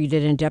I'm sure you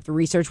did in-depth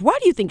research, why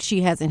do you think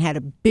she hasn't had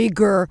a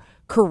bigger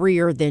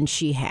career than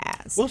she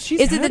has? Well,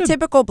 she's Is it had the a-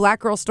 typical black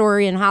girl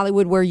story in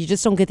Hollywood where you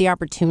just don't get the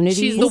opportunities?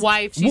 She's the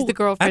wife. She's Well, the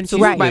girlfriend. She's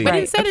absolutely. right. But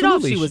Right. in Set It Off,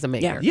 Absolutely. she was a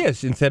maker. Yeah.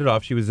 Yes, and Set It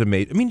Off, she was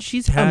amazing. I mean,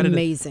 she's had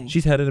Amazing.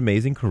 she's had an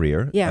amazing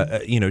career. Yeah.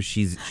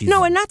 She's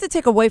No, and not to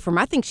take away from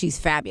her. I think she's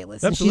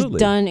fabulous. And Absolutely. she's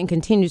done and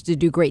continues to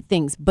do great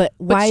things. But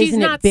But why she's isn't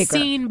not it bigger?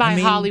 seen by I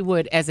mean-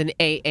 Hollywood as an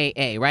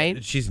AAA,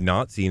 right? She's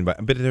not seen by,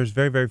 but there's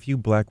very, very few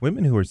black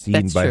women who are seen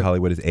That's by true.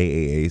 Hollywood as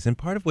AAAs. And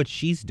part of what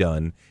she's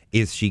done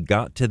is she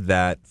got to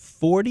that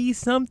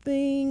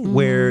 40-something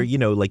where,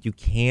 like you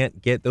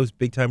can't get those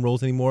big-time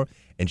roles anymore.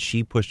 And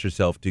she pushed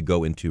herself to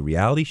go into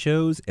reality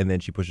shows, and then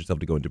she pushed herself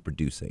to go into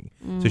producing.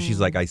 So she's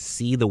like, I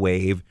see the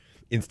wave.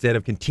 Instead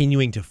of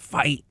continuing to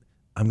fight,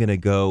 I'm going to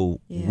go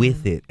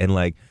with it. And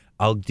like,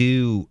 I'll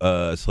do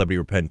Celebrity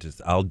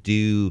Apprentice. I'll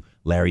do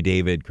Larry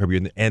David, Curb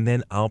Your, and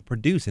then I'll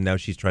produce. And now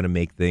she's trying to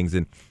make things.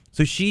 And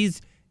so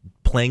she's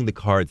playing the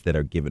cards that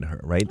are given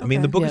her, right? I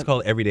mean, the book is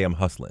called Every Day I'm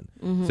Hustling.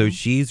 So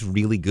she's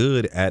really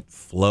good at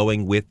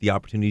flowing with the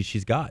opportunities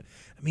she's got.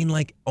 I mean,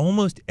 like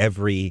almost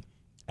every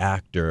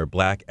actor,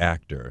 black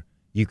actor,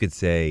 you could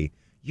say,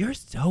 you're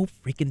so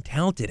freaking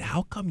talented.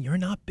 How come you're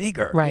not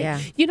bigger? Right. Yeah.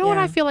 You know what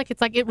I feel like?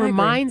 It's like it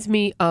reminds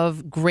me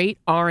of great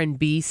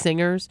R&B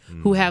singers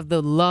who have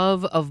the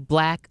love of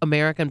black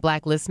American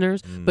black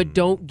listeners, but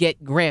don't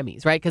get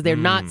Grammys, right? Because they're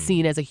not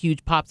seen as a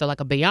huge pop star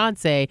like a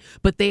Beyonce,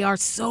 but they are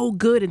so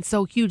good and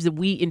so huge that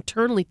we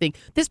internally think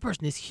this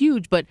person is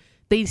huge, but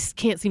they just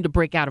can't seem to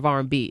break out of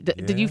R&B.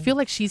 Did you feel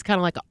like she's kind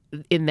of like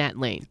in that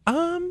lane?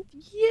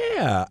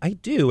 Yeah, I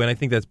do. And I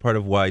think that's part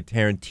of why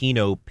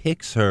Tarantino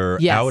picks her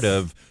out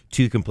of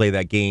Two Can Play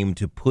That Game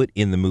to put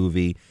in the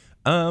movie.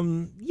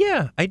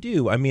 Yeah, I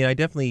do. I mean, I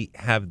definitely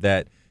have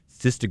that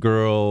sister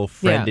girl,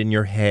 friend in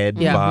your head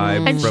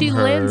vibe and from she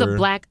her. lends a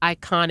black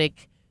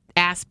iconic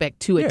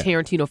aspect to a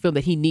Tarantino film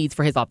that he needs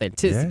for his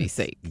authenicity's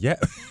sake. Yeah.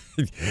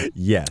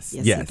 Yes. Yes,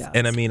 he does.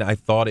 And I mean, I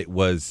thought it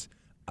was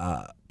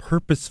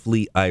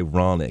purposefully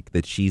ironic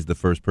that she's the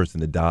first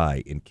person to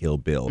die in Kill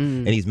Bill.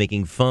 And he's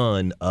making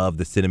fun of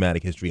the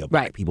cinematic history of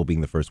black people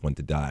being the first one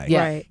to die.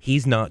 Yeah. Right.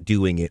 He's not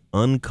doing it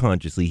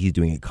unconsciously. He's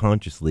doing it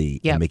consciously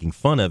and making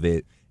fun of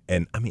it.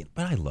 And I mean,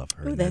 but I love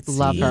her. Ooh, in that that's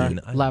Love her. scene.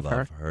 I Love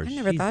her. I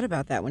never thought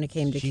about that when it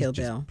came to she's Kill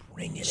just Bill.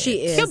 bringing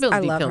She it. is. Kill Bill's I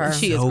a deep love film. her.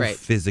 She is so great.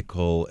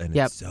 physical and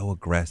it's so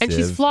aggressive. And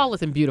she's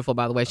flawless and beautiful,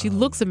 by the way. She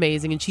looks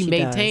amazing and she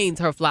maintains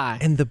her fly.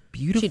 And the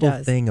beautiful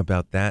does. thing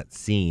about that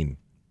scene,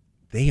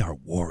 they are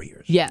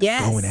warriors. Yes.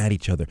 Going at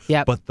each other.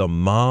 Yep. But the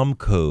mom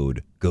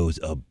code goes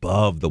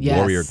above the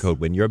warrior code.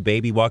 When your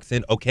baby walks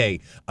in, okay,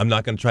 I'm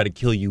not going to try to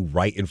kill you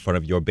right in front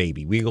of your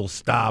baby. We will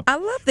stop I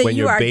love that when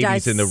you your are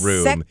baby's in the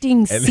room. dissecting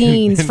And then-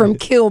 scenes from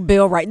Kill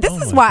Bill, right? This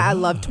is why I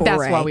love Torre.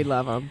 That's why we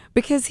love him.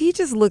 Because he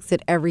just looks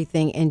at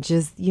everything and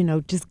just,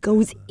 just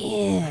goes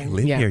in.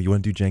 Live here. You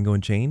want to do Django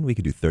Unchained? We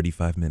could do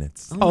 35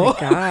 minutes. Oh, my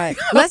God.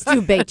 Let's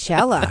do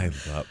Beychella. I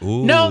love,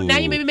 ooh. No, now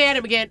you made me mad at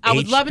him again. I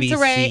was loving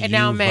Teray, and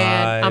now I'm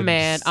mad. I'm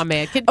mad. vibes. I'm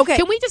mad. Okay.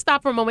 Can we just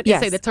stop for a moment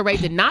Yes. and say that Teray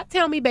did not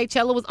tell me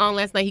Beychella was on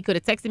last night? He could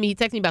have texted me. He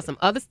texted me about some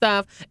other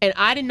stuff, and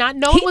I did not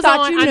know He it was thought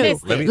on. you I knew.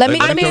 missed Let it. me Let me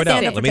throw it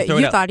stand out. up Let me for throw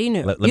you it out. thought he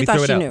knew. Let You me thought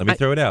throw it she out. knew. Let me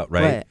throw it out,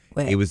 right?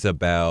 What? It was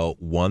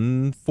about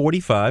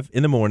 1:45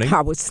 in the morning.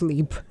 I would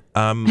sleep.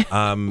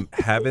 I'm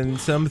having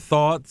some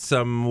thoughts.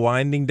 I'm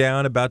winding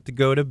down, about to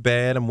go to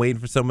bed. I'm waiting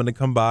for someone to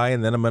come by,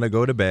 and then I'm going to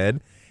go to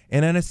bed.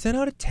 And then I sent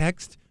out a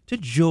text to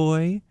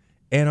Joy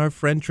and our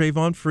friend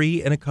Trayvon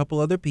Free and a couple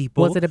other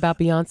people. Was it about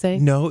Beyonce?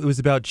 No, it was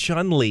about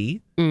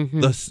Chun-Li,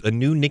 a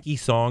new Nicki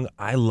song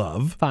I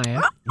love.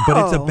 Fire. But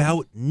it's Oh.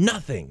 about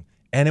nothing.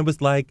 And it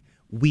was like,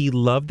 we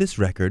love this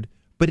record,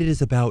 but it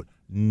is about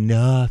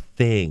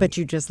nothing. But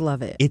you just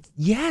love it. It's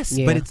yes,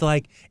 Yeah. but it's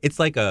like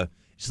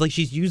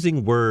she's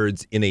using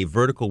words in a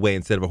vertical way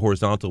instead of a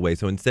horizontal way.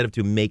 So instead of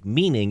to make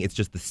meaning, it's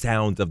just the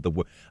sounds of the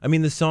word. I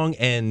mean, the song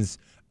ends,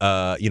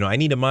 I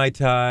need a Mai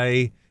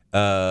Tai,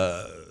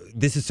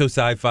 this is so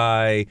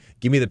sci-fi,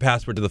 give me the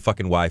password to the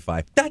fucking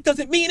Wi-Fi. That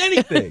doesn't mean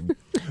anything,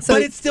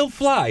 but it's still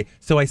fly.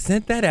 So I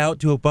sent that out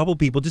to a bubble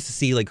people just to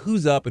see like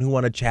who's up and who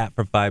want to chat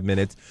for 5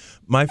 minutes.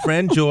 My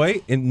friend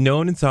Joy,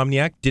 known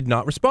Insomniac, did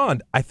not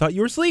respond. I thought you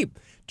were asleep.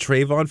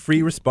 Trayvon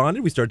Free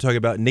responded. We started talking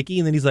about Nicki,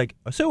 and then he's like,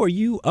 so are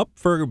you up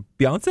for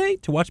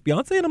Beyonce, to watch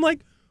Beyonce? And I'm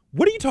like,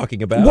 what are you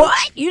talking about?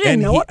 What? You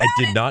didn't know about I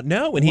did not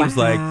know. And he was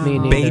like, Wow. Me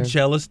neither.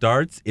 Beychella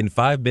starts in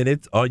 5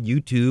 minutes on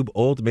YouTube.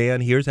 Old man,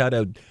 here's how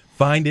to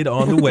find it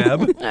on the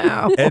web.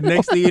 And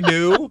next thing you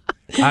knew,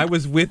 I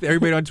was with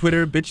everybody on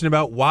Twitter bitching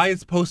about why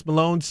is Post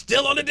Malone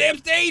still on the damn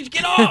stage?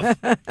 Get off!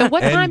 And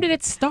what And time did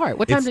it start?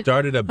 What time It did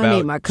started about I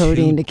need my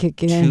codeine to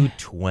kick in.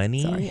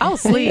 2:20. I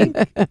was asleep?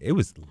 It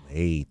was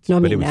late,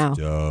 No, but me it was now.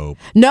 dope.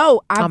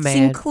 No, I've I'm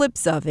seen mad.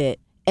 clips of it.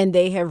 And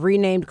they have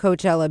renamed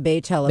Coachella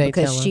Beychella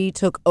because Beychella. she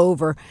took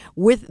over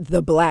with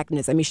the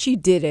blackness. I mean, she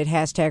did it,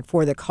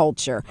 #for the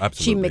culture.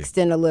 Absolutely. She mixed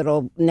in a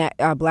little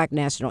black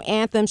national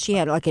anthem. She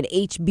had like an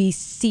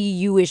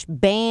HBCU-ish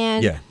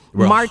band Yeah.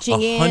 We're marching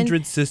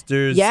 100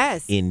 sisters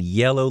Yes. in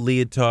yellow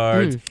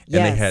leotards. And they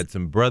yes. had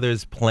some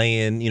brothers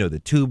playing, the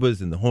tubas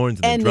and the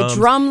horns and, And the drums.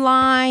 the drum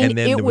line, And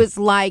then it there was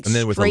like And then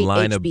there was a straight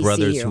line of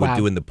brothers HBCU. who Wow. were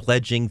doing the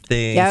pledging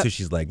thing. Yep. So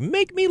she's like,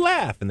 make me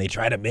laugh. And they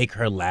try to make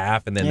her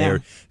laugh. And then Yeah.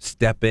 they're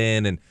step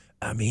in. And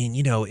I mean,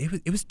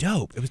 it was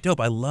dope. It was dope.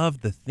 I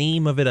loved the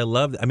theme of it.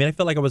 I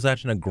felt like I was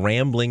watching a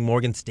Grambling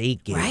Morgan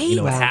State game, Right?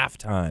 at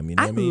halftime. You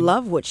know I what I mean?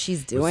 love what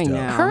she's doing dope.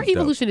 now. Her Dope.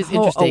 evolution is Whole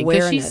interesting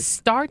because she awareness.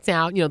 starts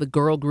out, the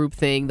girl group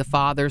thing, the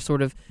father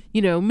sort of,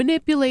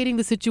 manipulating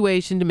the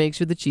situation to make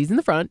sure that she's in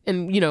the front.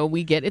 And,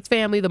 we get it's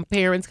family. The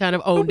parents kind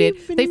of owned it.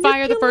 They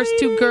fire the first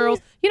two girls.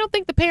 You don't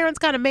think the parents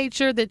kind of made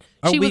sure that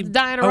she was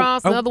Diana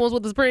Ross and the other ones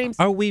with the Supremes?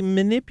 Are we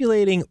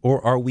manipulating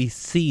or are we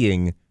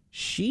seeing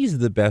she's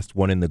the best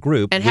one in the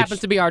group? And happens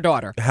to be our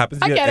daughter.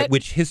 Happens I to get be, it.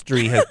 which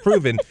history has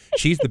proven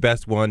she's the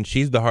best one.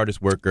 She's the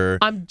hardest worker.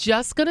 I'm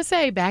just going to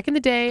say, back in the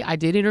day, I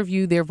did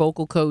interview their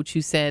vocal coach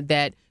who said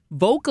that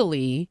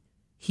vocally,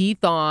 he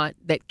thought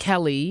that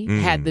Kelly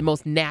had the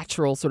most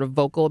natural sort of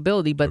vocal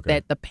ability, but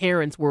that the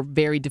parents were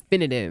very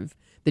definitive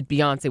that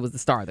Beyonce was the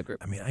star of the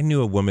group. I mean, I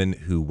knew a woman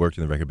who worked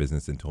in the record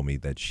business and told me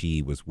that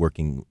she was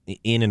working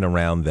in and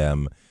around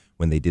them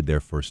when they did their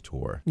first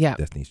tour,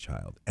 Destiny's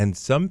Child. And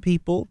some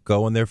people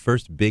go on their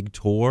first big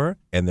tour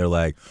and they're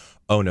like,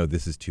 oh no,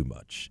 this is too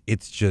much.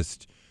 It's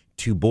just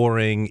too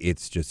boring.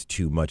 It's just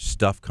too much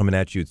stuff coming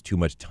at you. It's too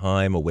much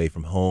time away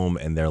from home.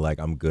 And they're like,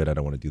 I'm good. I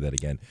don't want to do that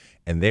again.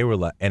 And they were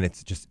like, and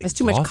it's just It's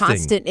too much exhausting.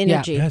 constant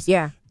energy. Yes.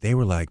 Yeah. They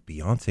were like,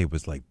 Beyonce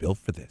was like built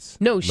for this.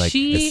 No, like,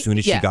 as soon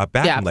as she got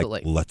back, I'm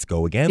like, let's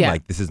go again. Yeah.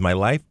 Like, this is my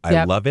life. I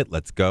Yep. love it.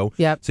 Let's go.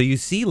 Yep. So you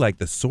see like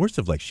the source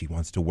of like, she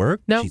wants to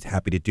work. No. She's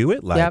happy to do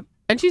it. Like, Yep.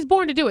 And she's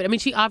born to do it. I mean,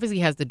 she obviously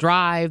has the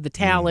drive, the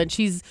talent.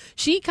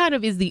 She kind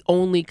of is the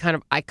only kind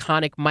of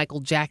iconic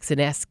Michael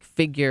Jackson-esque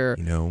figure.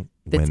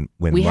 when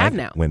we have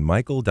now. When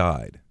Michael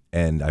died,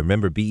 and I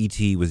remember BET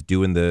was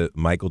doing the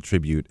Michael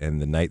tribute, and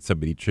the night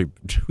somebody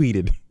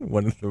tweeted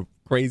one of the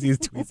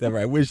craziest tweets ever.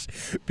 I wish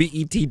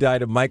BET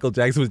died and Michael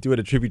Jackson was doing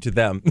a tribute to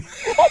them.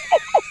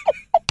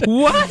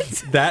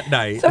 What? That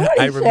night, Somebody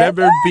I said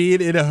remember that?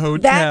 being in a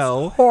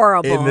hotel That's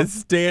horrible. in the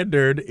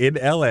Standard in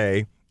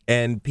LA,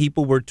 and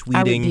people were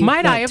tweeting. Might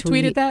I that have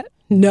tweet. tweeted that?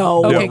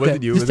 No. No, Okay, it wasn't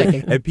good. you. Just It was-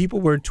 checking. and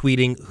people were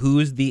tweeting,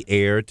 who's the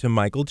heir to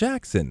Michael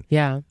Jackson?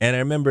 Yeah. And I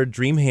remember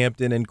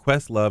Dreamhampton and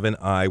Questlove and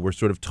I were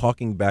sort of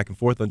talking back and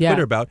forth on Yeah.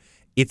 Twitter about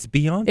it's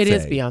Beyonce. It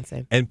is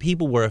Beyonce. And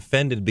people were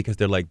offended because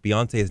they're like,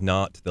 Beyonce is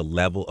not to the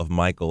level of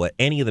Michael at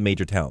any of the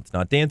major talents.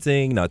 Not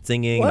dancing, not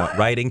singing, not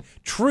writing.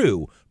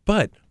 True,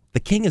 but the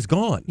king is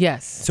gone.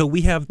 Yes. So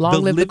we have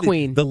Long live the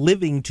queen. the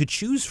living to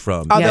choose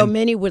from. Although And-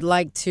 many would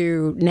like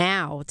to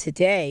now,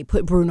 today,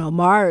 put Bruno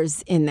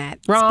Mars in that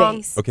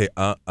Wrong. space. Okay,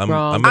 I'm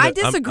Wrong. gonna, I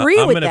disagree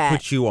I'm with gonna that.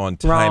 put you on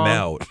Wrong.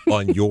 timeout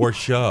on your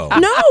show.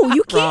 No,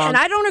 you Wrong. can't.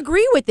 I don't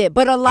agree with it.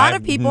 But a lot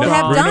of people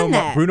have Bruno done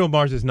that. Bruno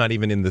Mars is not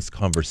even in this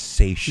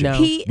conversation.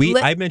 No.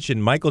 I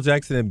mentioned Michael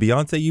Jackson and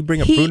Beyonce. You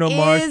bring up He Bruno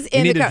Mars. is You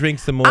in need the to drink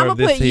some more I'm of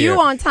gonna this put here.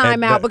 you on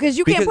timeout because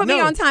you can't put me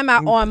on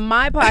timeout on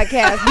my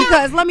podcast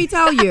because let me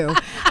tell you,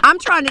 I'm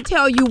trying to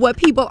tell you what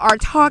people are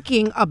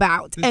talking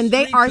about, and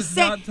they are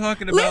saying.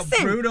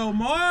 Listen, Bruno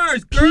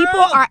Mars. Girl. people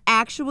are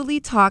actually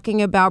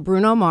talking about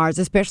Bruno Mars,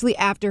 especially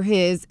after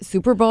his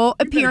Super Bowl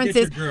better get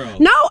appearances. your girl.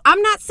 No, I'm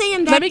not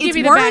saying that Let me it's give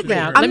you the worthy.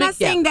 background. I'm Let me- not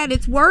saying that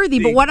it's worthy,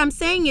 See. but what I'm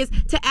saying is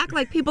to act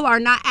like people are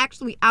not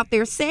actually out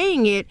there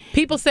saying it.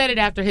 People said it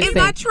after his It's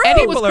thing. not true. And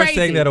it was People are crazy.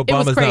 saying that It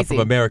was Obama's not crazy. from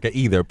America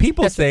either.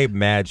 People say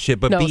mad shit,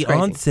 but No, it's crazy.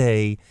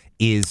 Beyonce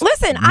is.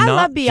 Listen, I not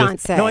love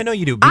just- Beyonce. no, I know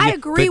you do. I But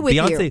agree with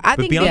you. Beyonce, I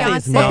but think Beyonce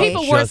is Beyonce- not But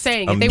people were just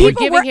saying a it. They were music-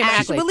 People giving were him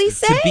actually accolades. To be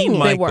saying it.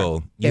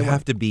 Michael, They you were.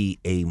 have to be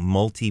a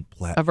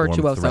multi-platform A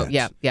virtuoso. threat,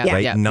 Yeah,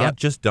 right? yeah, Not yep.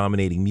 just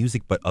dominating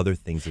music, but other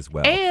things as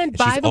well. And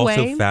by she's the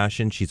also way-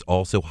 fashion. She's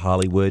also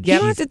Hollywood. You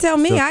don't She's have to tell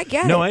me. I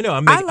get No, it. I know.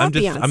 I'm I love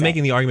Beyonce. I'm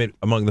making the argument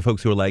among the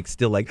folks who are like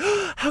still like,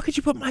 how could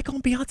you put Michael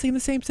and Beyonce in the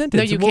same sentence?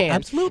 No, you Well, can't.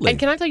 Absolutely. And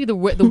can I tell you the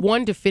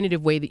one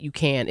definitive way that you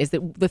can is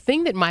that the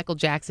thing that Michael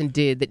Jackson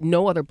did that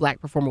no other black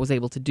performer was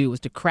able to do was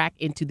to crack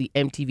into the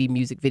MTV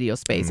music video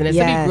space. And as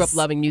somebody who grew up Yes.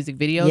 loving music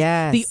videos,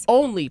 Yes. the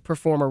only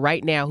performer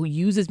right now who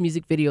uses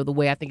music video the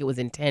way I think it was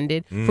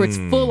intended for its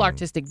full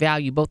artistic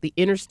value, both the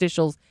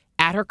interstitials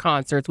at her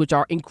concerts, which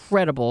are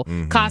incredible,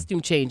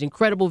 costume change,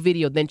 incredible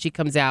video, then she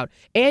comes out,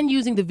 and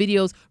using the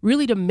videos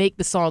really to make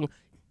the song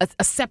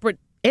a separate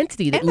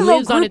entity that And the whole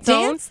lives on group its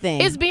own dance thing.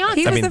 is Beyonce.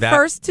 He was mean, the that-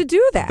 first to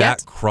do that.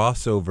 That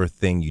crossover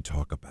thing you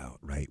talk about,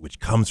 right, which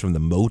comes from the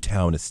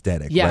Motown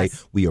aesthetic, Yes. right?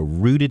 We are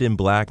rooted in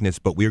blackness,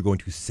 but we are going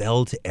to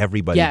sell to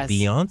everybody. Yes.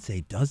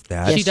 Beyonce does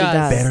that Yes, she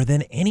does. better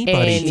than anybody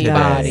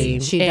Anybody. today.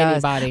 She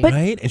does. Anybody. But-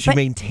 Right? And she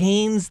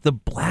maintains the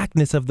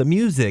blackness of the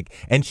music,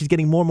 and she's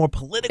getting more and more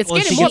political It's as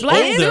getting she more gets black.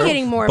 It is older,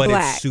 getting more but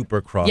black. it's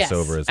super crossover Yes,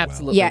 as well.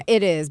 absolutely. Yeah,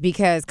 it is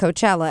because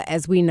Coachella,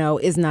 as we know,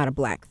 is not a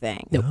black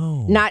thing.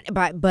 No. Not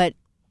but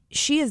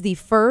she is the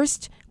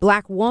first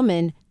black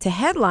woman to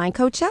headline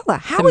Coachella.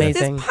 How is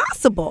this amazing.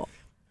 possible?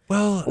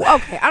 Well,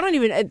 Okay, I don't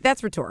even.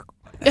 That's rhetorical.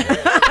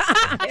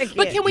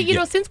 But can we,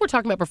 since we're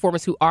talking about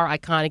performers who are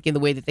iconic in the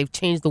way that they've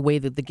changed the way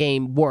that the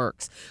game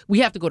works, we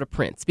have to go to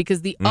Prince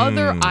because the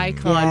other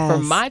icon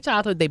from my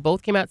childhood, they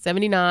both came out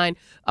 79.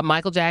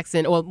 Michael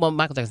Jackson, well,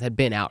 Michael Jackson had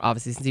been out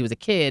obviously since he was a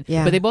kid,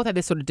 but they both had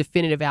this sort of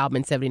definitive album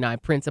in 79,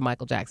 Prince and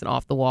Michael Jackson,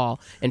 Off the Wall,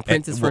 and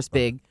Prince's first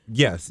big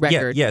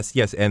record.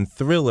 Yes. And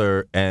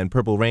Thriller and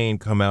Purple Rain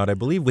come out, I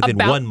believe, within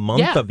 1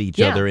 month of each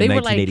other in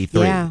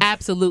 1983.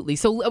 Absolutely.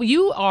 So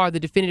you are the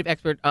definitive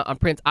expert on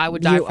Prince. I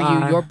Would Die for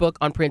You. Your book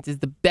on Prince is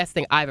the best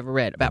thing I've ever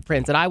read about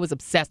Prince, and I was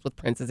obsessed with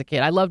Prince as a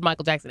kid. I loved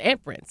Michael Jackson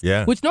and Prince,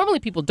 which normally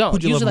people don't.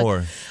 Who'd you love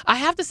more? I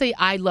have to say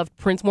I loved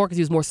Prince more because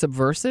he was more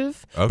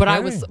subversive. Okay. But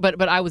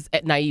I was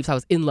naive, so I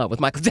was in love with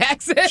Michael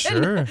Jackson.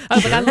 Sure. I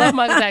was like, I love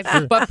Michael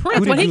Jackson. But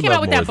Prince, when he came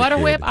out with that butter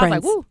whip, I was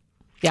like, woo.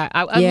 Yeah,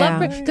 I love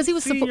Prince because he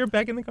was. You're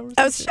back in the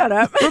conversation. Oh, shut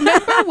up.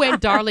 Remember when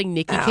Darling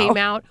Nikki came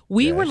out?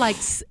 We were like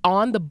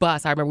on the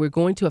bus. I remember we were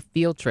going to a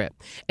field trip,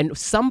 and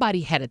somebody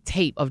had a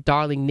tape of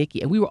Darling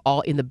Nikki, and we were all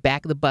in the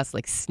back of the bus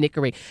like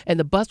snickering, and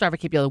the bus driver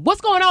kept yelling,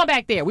 "What's going on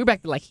back there?" We were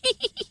back there like,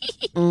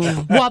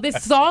 while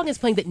this song is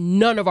playing that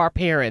none of our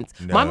parents.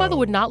 My mother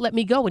would not let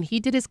me go when he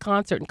did his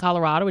concert in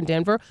Colorado and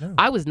Denver.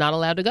 I was not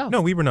allowed to go.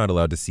 No, we were not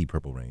allowed to see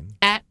Purple Rain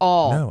at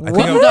all. No,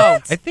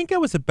 I think I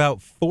was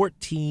about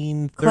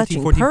 13,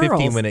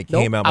 15 when it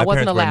came out. My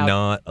parents were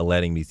not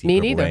letting me see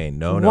Purple Rain.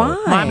 No.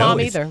 Why? My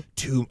mom either.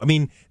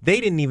 They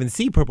didn't even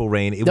see Purple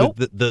Rain. It was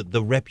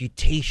the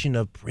reputation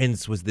of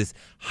Prince was this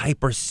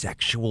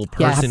hypersexual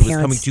person was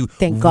coming to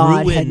thank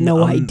God had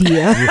no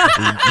idea.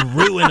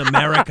 ruin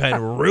America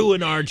and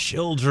ruin our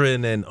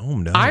children. And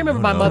I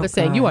remember my mother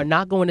saying, "You are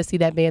not going to see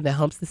that man that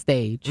humps the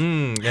stage."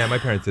 Yeah, my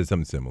parents said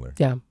something similar.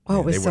 Yeah. Oh,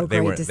 it was so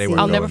great to see.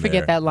 I'll never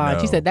forget that line.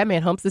 She said, "That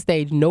man humps the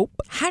stage." Nope.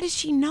 How did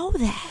she know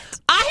that?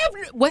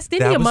 West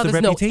India mothers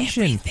know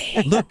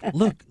everything.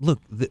 Look.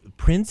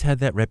 Prince had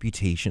that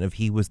reputation of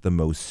he was the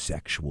most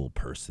sexual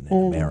person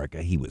in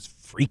America. He was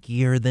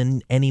freakier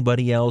than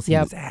anybody else. He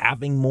was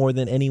having more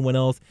than anyone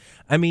else.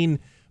 I mean,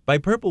 by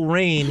Purple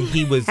Rain,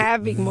 he was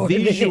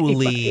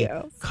visually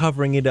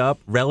covering it up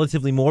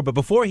relatively more. But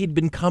before, he'd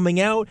been coming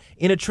out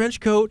in a trench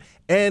coat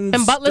and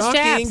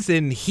stockings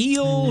and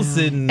heels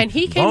and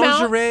he came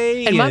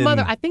lingerie. Out, and my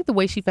mother, I think the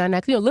way she found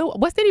out, little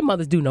West Indian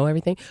mothers do know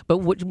everything. But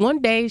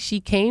one day she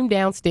came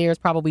downstairs,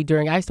 probably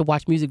during, I used to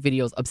watch music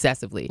videos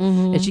obsessively.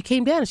 And she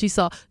came down and she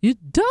saw, "You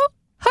don't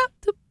have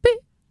to be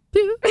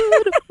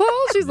beautiful."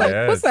 She's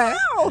like, "What's that?"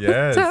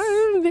 Yes.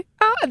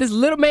 And this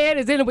little man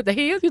is in it with the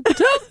heels. You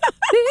just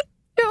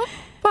your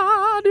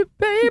body,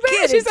 baby.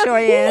 She said,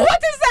 "What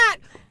is that?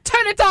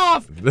 Turn it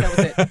off." That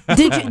was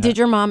it. Did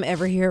your mom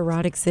ever hear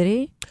Erotic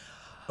City?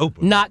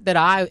 Not that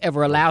I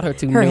ever allowed her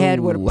to. Her head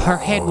would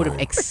have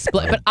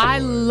exploded. But I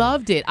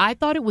loved it. I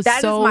thought it was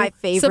that so is my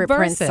favorite subversive.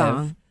 Prince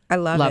song. I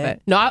love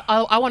it. No,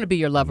 I Want to Be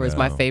Your Lover is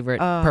my favorite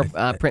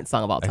Prince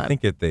song of all time. I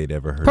think if they'd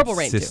ever heard Purple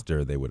Rain Sister,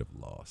 too. They would have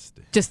lost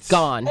it. Just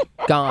gone.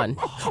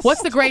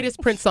 What's the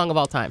greatest Prince song of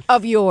all time?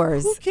 Of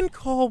yours. Who can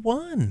call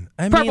one?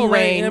 Purple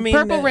Rain, and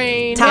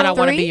I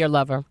Want to Be Your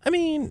Lover. I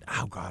mean,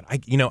 oh God,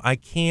 I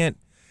can't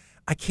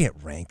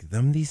rank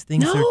them. These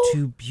things are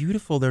too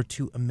beautiful. They're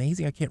too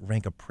amazing. I can't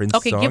rank a Prince song.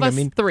 Okay, give us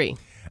three.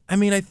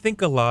 I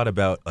think a lot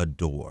about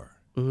Adore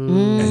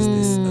as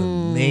this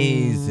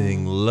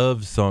amazing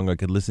love song I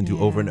could listen to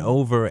over and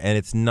over. And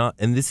it's not,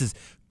 and this is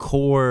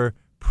core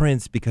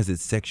Prince because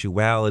it's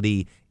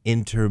sexuality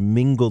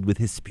intermingled with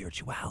his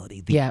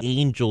spirituality. The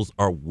angels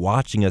are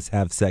watching us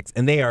have sex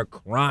and they are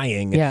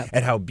crying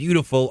at how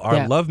beautiful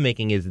our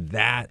lovemaking is.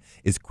 That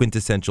is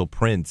quintessential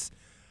Prince.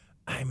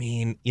 I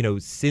mean,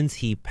 since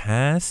he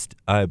passed,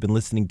 I've been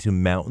listening to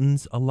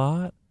Mountains a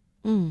lot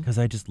because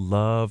I just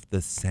love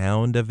the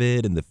sound of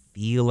it and the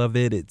feel of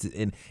it.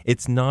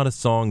 It's not a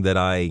song that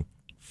I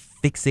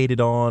fixated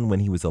on when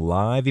he was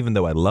alive, even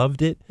though I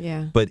loved it.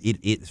 Yeah. But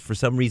it for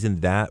some reason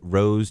that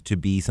rose to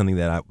be something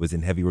that was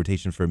in heavy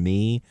rotation for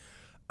me.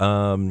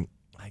 My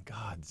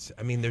God,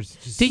 I mean, there's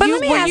just.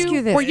 Let me ask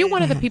you this: were you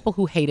one of the people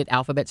who hated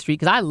Alphabet Street?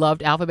 Because I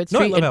loved Alphabet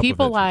Street, and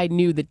people I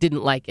knew that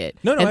didn't like it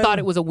and thought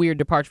it was a weird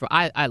departure.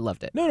 I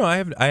loved it. No, I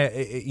have.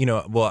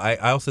 I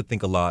also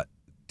think a lot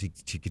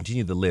to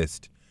continue the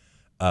list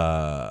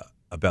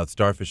about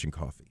Starfish and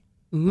Coffee.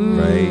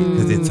 Right?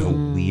 Because it's a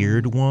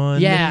weird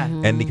one. Yeah.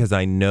 And because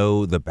I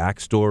know the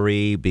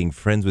backstory, being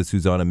friends with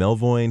Susanna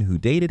Melvoin, who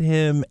dated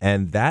him,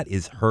 and that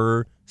is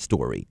her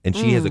story. And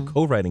she has a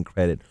co-writing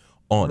credit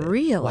on it.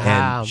 Really?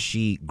 Wow. And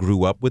she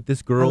grew up with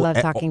this girl. I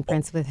love talking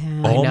Prince with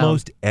him.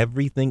 Almost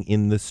everything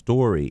in the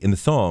story, in the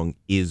song,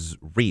 is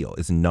real.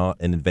 It's not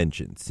an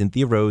invention.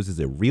 Cynthia Rose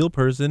is a real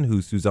person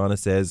who Susanna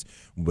says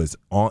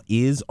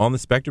is on the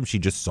spectrum. She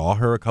just saw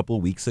her a couple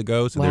of weeks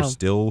ago, so they're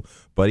still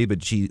buddy.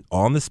 But she's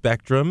on the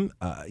spectrum,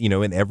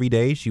 and every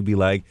day she'd be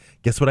like,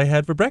 "Guess what I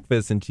had for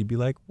breakfast?" And she'd be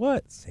like,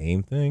 "What?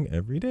 Same thing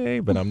every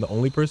day, but I'm the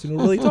only person who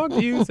really talk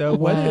to you. So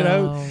what?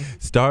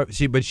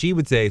 But she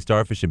would say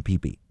starfish and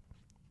pee-pee.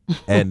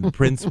 And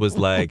Prince was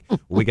like,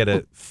 "We got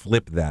to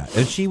flip that."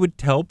 And she would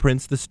tell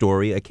Prince the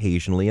story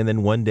occasionally. And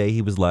then one day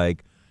he was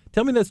like,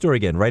 "Tell me that story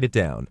again. Write it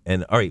down."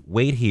 And all right,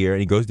 wait here. And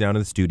he goes down to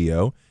the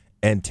studio.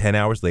 And 10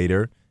 hours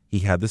later, he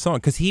had the song,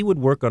 because he would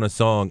work on a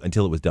song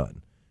until it was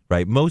done.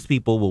 Right? Most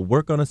people will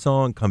work on a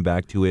song, come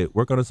back to it,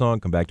 work on a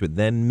song, come back to it,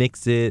 then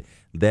mix it,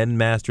 then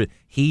master it.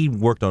 He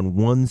worked on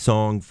one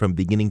song from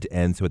beginning to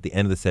end. So at the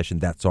end of the session,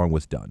 that song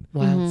was done.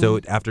 Wow. So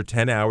after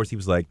 10 hours, he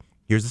was like,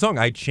 here's the song.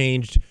 I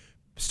changed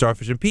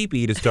Starfish and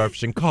Pee-Pee to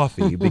Starfish and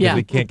Coffee because Yeah.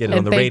 we can't get it And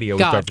on the thank radio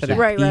with God Starfish for and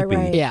that. Right,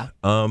 Pee-Pee. right.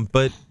 Yeah.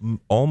 But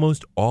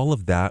almost all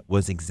of that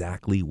was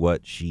exactly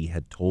what she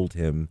had told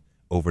him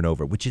over and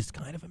over, which is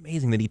kind of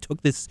amazing that he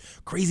took this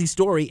crazy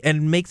story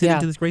and makes it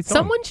into this great song.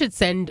 Someone should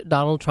send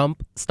Donald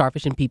Trump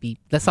Starfish and Pee-Pee,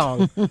 the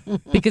song,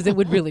 because it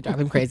would really drive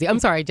him crazy. I'm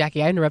sorry,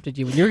 Jackie, I interrupted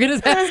you when you were going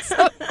to ask.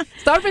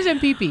 Starfish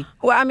and Pee-Pee.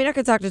 Well, I mean, I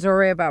could talk to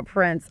Torre about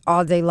Prince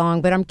all day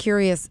long, but I'm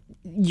curious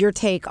your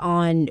take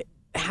on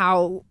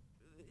how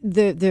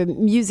the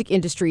music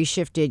industry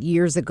shifted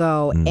years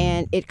ago,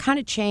 and it kind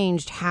of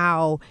changed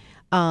how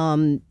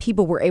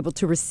people were able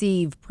to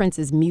receive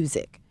Prince's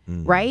music,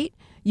 right?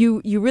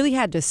 You really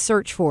had to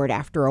search for it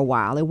after a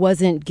while. It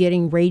wasn't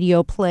getting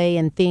radio play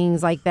and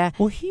things like that.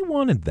 Well, he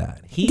wanted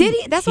that. Did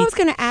he? That's what I was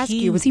going to ask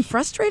you. Was he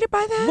frustrated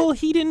by that? Well,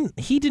 he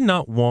did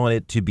not want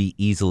it to be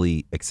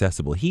easily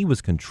accessible. He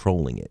was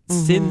controlling it.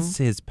 Since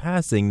his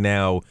passing,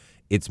 now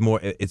it's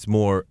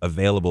more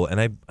available. And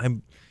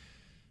I'm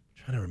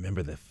trying to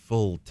remember the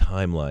full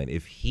timeline.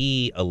 If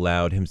he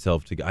allowed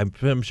himself to,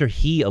 I'm sure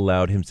he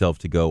allowed himself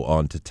to go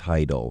on to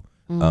Tidal.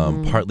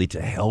 Partly to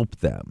help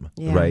them,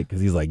 right?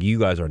 Because he's like, you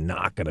guys are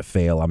not going to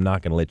fail. I'm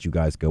not going to let you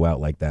guys go out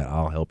like that.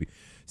 I'll help you.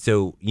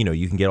 So,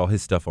 you can get all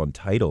his stuff on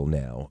Tidal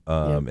now,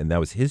 and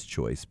that was his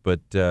choice. But,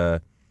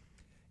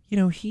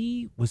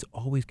 he was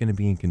always going to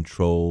be in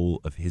control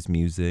of his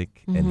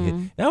music.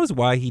 And that was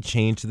why he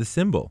changed the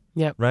symbol,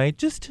 right?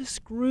 Just to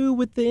screw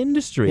with the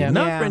industry.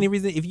 Not for any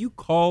reason. If you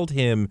called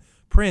him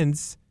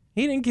Prince,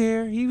 he didn't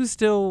care. He was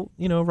still,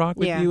 rock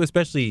with you,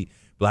 especially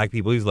Black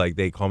people. He's like,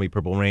 they call me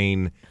Purple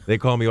Rain. They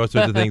call me all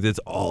sorts of things. It's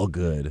all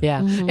good.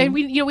 Yeah. And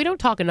we don't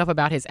talk enough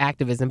about his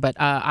activism, but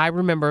I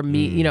remember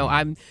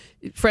I'm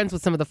friends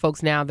with some of the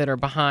folks now that are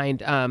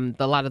behind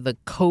a lot of the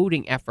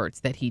coding efforts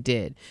that he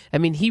did. I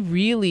mean, he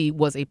really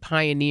was a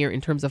pioneer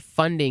in terms of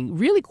funding,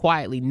 really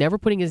quietly, never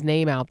putting his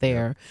name out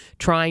there,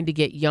 trying to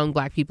get young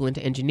Black people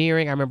into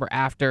engineering. I remember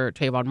after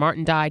Trayvon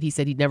Martin died, he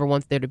said he never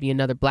wants there to be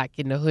another Black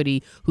kid in a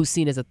hoodie who's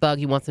seen as a thug.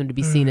 He wants him to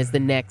be seen as the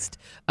next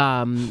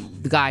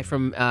the guy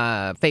from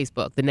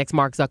Facebook, the next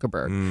Mark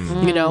Zuckerberg,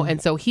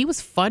 and so he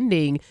was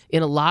funding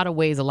in a lot of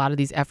ways a lot of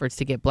these efforts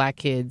to get Black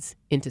kids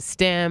into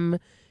STEM.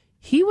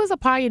 He was a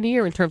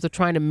pioneer in terms of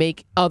trying to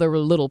make other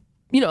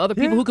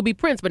people who could be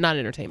Prince, but not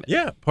entertainment.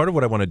 Yeah. Part of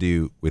what I want to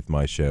do with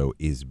my show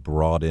is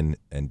broaden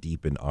and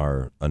deepen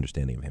our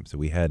understanding of him. So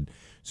we had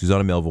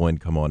Susanna Melvoin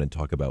come on and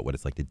talk about what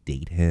it's like to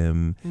date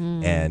him.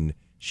 And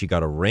she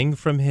got a ring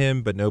from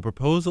him, but no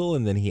proposal.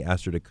 And then he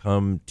asked her to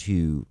come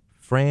to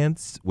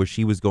France, where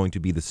she was going to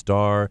be the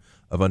star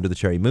of Under the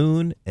Cherry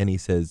Moon. And he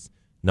says,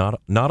 not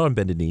on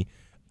bended knee.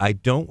 I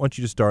don't want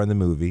you to star in the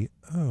movie.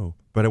 Oh,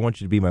 but I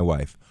want you to be my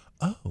wife.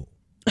 Oh.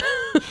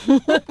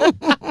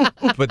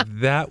 But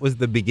that was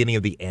the beginning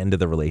of the end of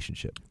the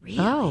relationship. Really?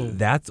 Oh.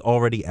 That's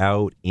already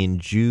out in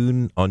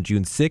June. On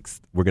June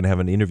 6th, we're going to have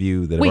an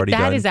interview that I've already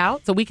done. Wait, that is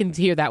out? So we can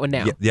hear that one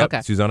now. Yep.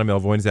 Okay. Susanna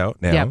Melvoin is out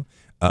now. Yep.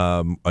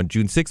 On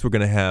June 6th, we're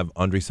going to have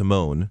Andre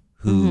Simone,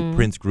 who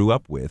Prince grew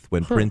up with.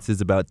 When Prince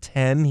is about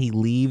 10, he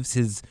leaves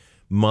his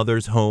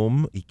mother's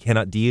home. He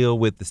cannot deal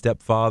with the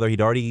stepfather. He'd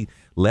already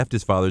left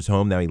his father's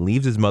home. Now he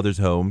leaves his mother's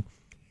home.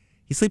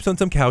 He sleeps on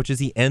some couches.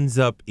 He ends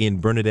up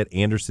in Bernadette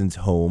Anderson's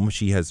home.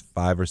 She has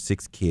 5 or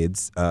 6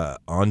 kids.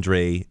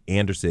 Andre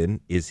Anderson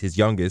is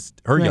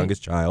her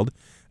youngest child.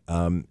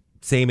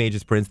 Same age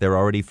as Prince. They're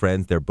already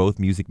friends. They're both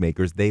music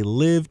makers. They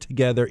live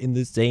together in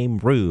the same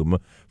room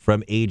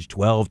from age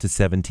 12 to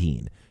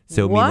 17.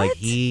 So I mean, like,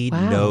 he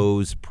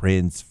knows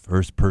Prince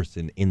first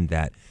person in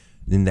that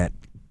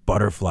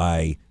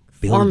butterfly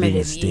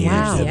building stage.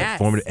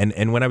 Wow.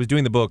 And when I was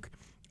doing the book,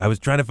 I was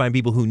trying to find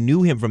people who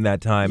knew him from that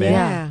time,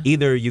 and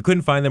either you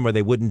couldn't find them or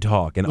they wouldn't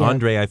talk. And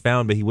Andre I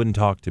found, but he wouldn't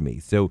talk to me.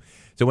 So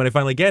when I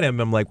finally get him,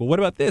 I'm like, well, what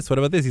about this? What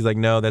about this? He's like,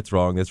 no, that's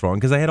wrong. That's wrong.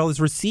 Because I had all this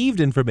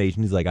received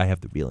information. He's like, I have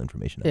the real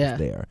information that was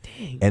there.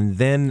 Dang.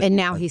 And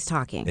now he's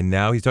talking. And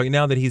now he's talking.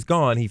 Now that he's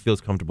gone, he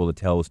feels comfortable to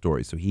tell a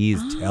story. So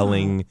he's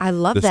telling I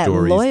love the that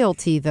stories.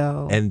 loyalty,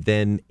 though. And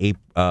then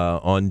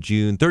on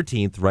June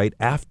 13th, right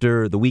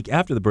after the week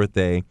after the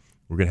birthday,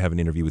 we're going to have an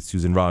interview with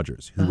Susan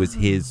Rogers, who was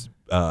his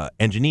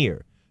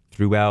engineer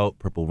throughout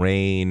Purple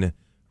Rain,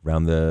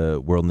 Around the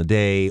World in a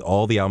Day,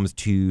 all the albums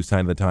to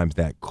Sign of the Times,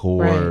 that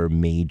core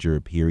major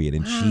period.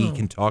 And she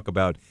can talk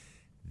about,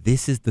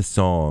 this is the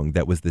song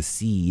that was the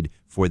seed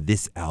for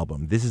this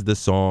album. This is the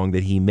song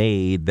that he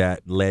made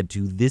that led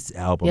to this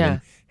album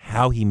and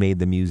how he made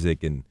the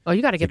music. And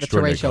you got to get the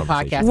Touré Show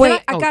podcast.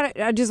 Wait,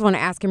 I just want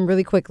to ask him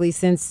really quickly,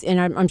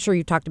 and I'm sure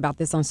you've talked about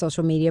this on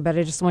social media, but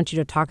I just want you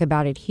to talk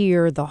about it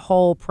here, the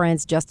whole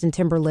Prince, Justin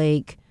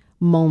Timberlake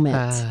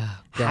moment.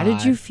 How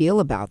did you feel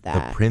about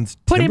that? The Prince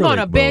Put him on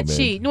a Timberlake bed moment.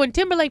 sheet. When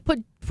Timberlake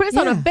put Prince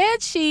on a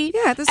bed sheet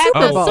Yeah, at the Super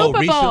Bowl.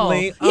 Super Bowl.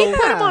 Recently? He Oh.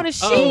 put him on a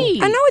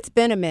sheet. I know it's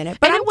been a minute,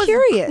 but And I'm it was,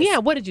 curious. Yeah,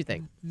 what did you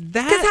think?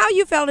 Because how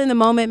you felt in the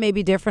moment may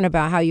be different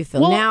about how you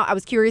feel Well- now. I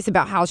was curious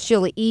about how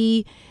Sheila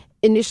E.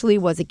 initially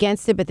was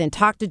against it, but then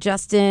talked to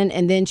Justin,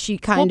 and then she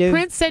kind of.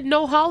 Prince said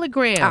no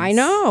holograms. I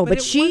know, but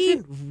it she.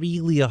 wasn't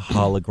really a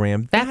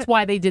hologram. That's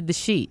why they did the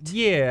sheet.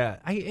 Yeah,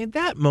 and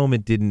that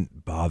moment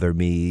didn't bother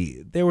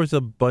me. There was a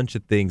bunch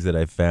of things that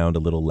I found a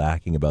little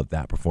lacking about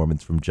that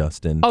performance from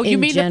Justin. Oh, you In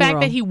mean the fact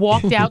general. that he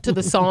walked out to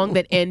the song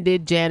that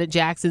ended Janet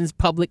Jackson's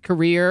public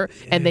career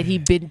and that he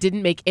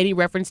didn't make any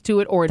reference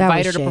to it or That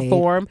invite her was to shade.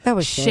 perform? That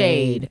was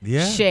shade.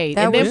 Yeah. Shade.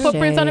 That And then was put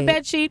Prince on a shade.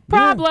 bed sheet.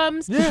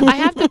 Problems. I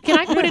have to. Can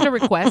I put in a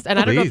request? And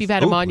I don't know if Please. you've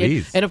had him Oh, on yet.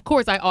 please. And of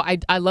course,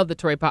 I love the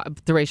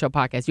Touré Show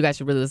podcast. You guys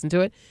should really listen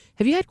to it.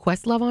 Have you had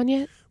Questlove on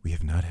yet? We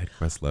have not had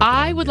Questlove.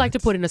 I would like to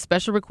put in a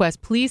special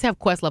request. Please have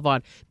Questlove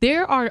on.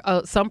 There are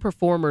some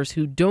performers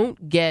who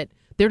don't get.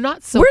 They're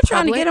not so. We're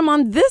trying to public. get him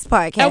on this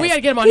podcast. And we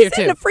gotta get him on He's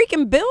here, too. in the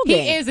freaking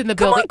building. He is in the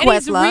Come building, on, and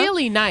he's Questlove.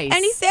 really nice.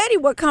 And he said he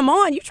would come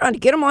on. You trying to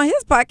get him on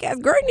his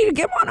podcast? Girl, you need to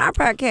get him on our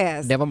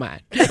podcast. Never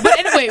mind. But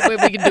anyway,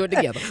 we can do it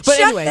together. But Shut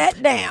anyway,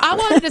 that down. I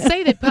wanted to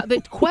say that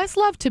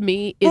Questlove to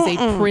me is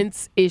a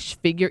Prince-ish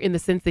figure in the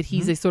sense that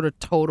he's a sort of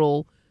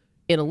total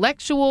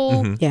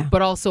intellectual, Yeah.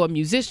 but also a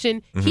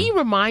musician. He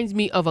reminds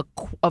me of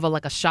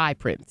a shy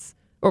Prince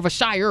or of a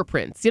shyer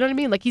Prince. You know what I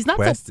mean? Like he's not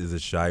Quest is a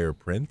shyer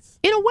prince.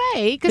 in a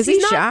way because Is he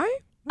he's not shy?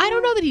 I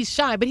don't know that he's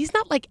shy, but he's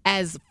not like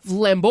as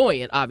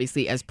flamboyant,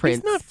 obviously, as Prince.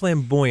 He's not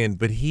flamboyant,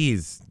 but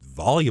he's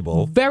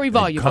voluble. Very and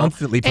voluble.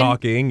 constantly And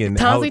talking and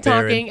constantly out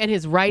there talking, and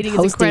his writing is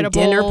Hosting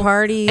incredible. dinner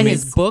parties. and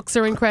his books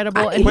are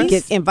incredible. I and think he he's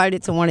gets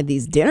invited to one of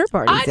these dinner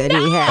parties I that he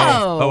has.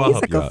 know. Oh, I'll He's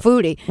help like you a out.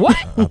 foodie.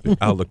 what?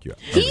 I'll look you up.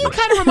 He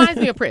kind of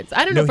reminds me of Prince.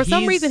 I don't know. No, For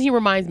some he's- reason, he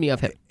reminds me of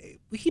him.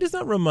 He does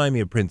not remind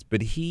me of Prince,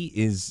 but he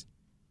is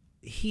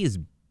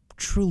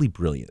truly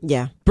brilliant.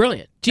 Yeah.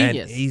 Brilliant.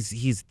 Genius. And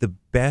he's the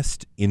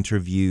best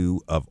interview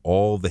of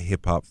all the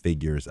hip hop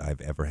figures I've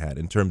ever had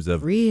in terms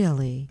of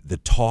Really? the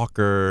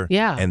talker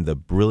Yeah. and the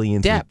brilliance,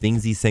 and Depth. the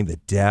things he's saying, the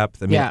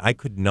depth. I mean, Yeah. I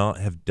could not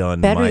have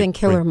done Better my than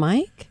Killer Prince-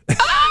 Mike?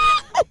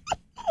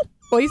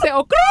 well, you say,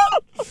 oh,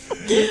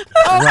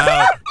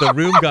 Wow, the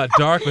room got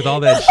dark with all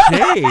that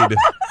shade.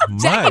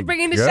 Jackie My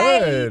bringing the God,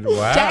 shade.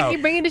 Wow. Jackie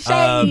bringing the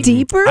shade.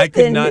 Deeper I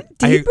could than not-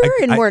 deeper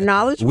and more we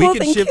knowledgeable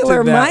could than shift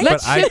Killer to that, Mike?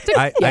 Let's shift to-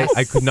 but yes.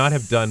 I could not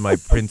have done my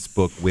Prince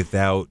book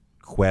without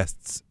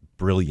Quest's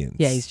brilliance.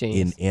 Yeah, he's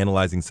genius. in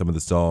analyzing some of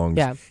the songs,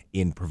 Yeah.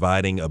 in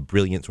providing a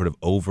brilliant sort of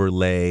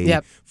overlay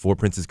Yep. for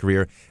Prince's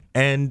career,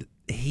 and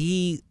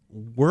he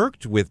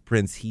worked with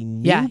Prince. He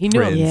knew Yeah, he knew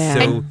him. Prince. Yeah. So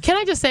And can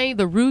I just say,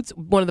 The Roots,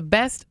 one of the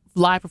best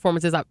live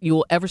performances you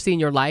will ever see in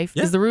your life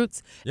Yeah. is The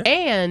Roots. Yeah.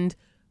 And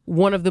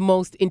one of the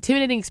most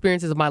intimidating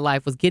experiences of my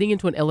life was getting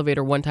into an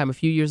elevator one time a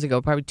few years ago,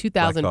 probably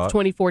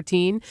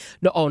 2014.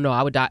 No,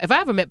 I would die. If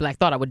I ever met Black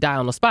Thought, I would die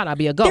on the spot. I'd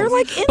be a ghost. They're,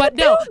 like, in but the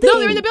no, building.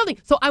 they're in the building.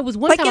 So I was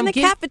one Like time in the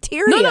getting-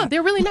 cafeteria. No,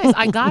 they're really nice.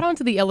 I got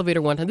onto the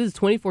elevator one time. This is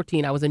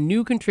 2014. I was a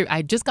new contributor. I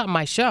had just got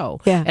my show.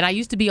 Yeah. And I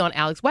used to be on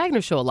Alex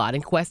Wagner's show a lot,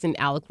 and Quest and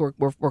Alex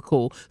were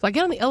cool. So I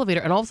get on the elevator,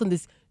 and all of a sudden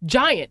this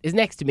giant is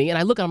next to me, and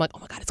I look and I'm like, oh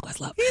my God, it's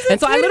Questlove. And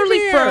so I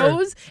literally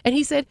froze, and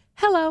he said,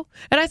 hello.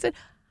 And I said,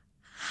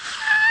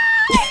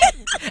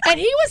 and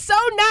he was so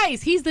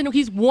nice. He's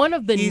one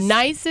of the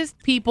nicest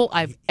people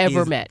I've ever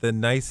he's met. the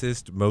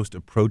nicest, most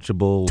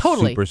approachable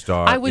Totally.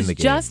 superstar I was in the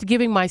game. just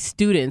giving my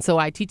students, so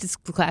I teach this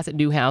class at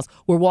Newhouse.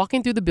 We're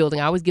walking through the building.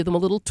 I always give them a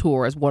little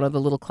tour as one of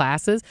the little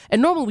classes.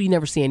 And normally we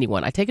never see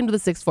anyone. I take them to the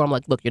sixth floor. I'm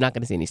like, look, you're not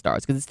going to see any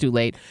stars because it's too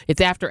late.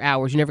 It's after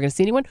hours. You're never going to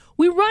see anyone.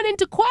 We run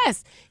into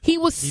Quest. He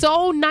was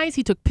so nice.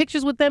 He took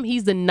pictures with them.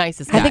 He's the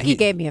nicest guy. I think he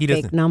gave me a he fake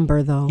doesn't-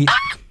 number, though.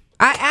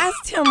 I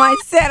asked him, I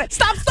said,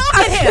 Stop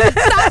stalking him.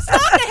 Stop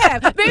stalking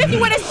him. Maybe if you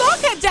went and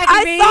stalked him, Jackie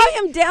I B.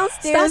 saw him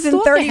downstairs Stop in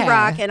 30 stalking her.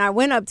 Rock, and I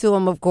went up to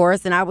him, of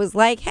course, and I was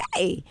like,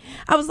 hey.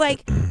 I was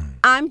like,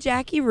 I'm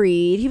Jackie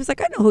Reed. He was like,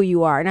 I know who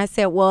you are. And I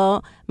said,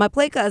 well, my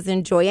play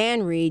cousin,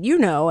 Joyanne Reed, you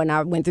know. And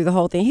I went through the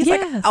whole thing. He's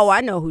like, Yes. oh,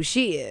 I know who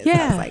she is. I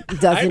Yeah. was like, I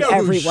doesn't know who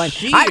everyone?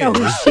 she I know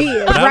who is, she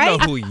is, but I right? don't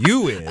know who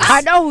you is.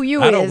 I know who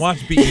you I is. don't watch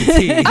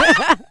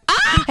BET.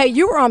 Hey,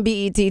 you were on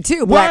BET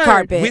too, Black Word,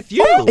 Carpet. with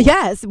you.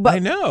 Yes. But I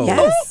know.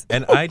 Yes.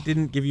 And I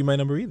didn't give you my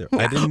number either.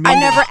 I didn't. I mean-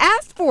 never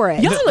asked for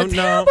it. Y'all are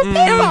terrible people.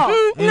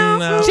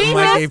 No, Jesus,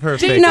 I gave her a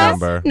fake Jesus.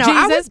 number. No, I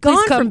Jesus, was please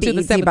gone come from to the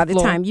BET seventh by the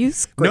floor. time you No,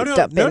 scraped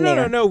up in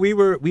there. no.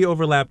 We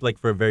overlapped like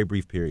for a very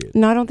brief period.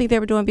 No, I don't think they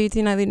were doing BET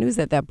Nightly News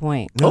at that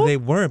point. No, they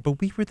weren't, but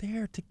we were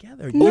there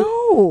together.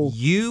 No.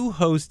 You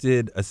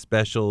hosted a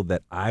special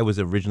that I was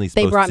originally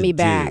They supposed brought to me do.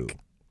 back.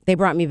 They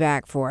brought me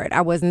back for it.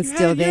 I wasn't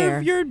still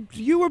there.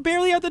 You were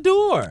barely at the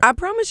door. I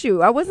promise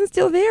you, I wasn't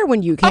still there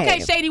when you came. Okay,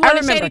 Shady I 1 and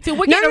remember. Shady 2.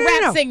 We're No, getting no, a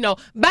rap no. signal.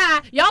 Bye.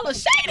 Y'all are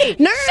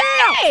shady. No. Shady.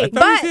 I thought we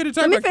But was here to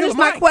talk let me about finish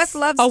Killer my Mike.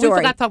 Questlove Oh, we story.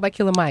 forgot to talk about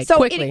Killer Mike. So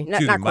quickly. Excuse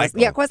not me, Quest,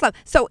 Michael. yeah, Questlove.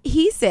 So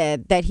he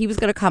said that he was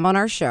going to come on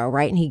our show,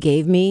 right? And he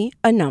gave me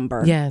a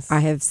number. Yes. I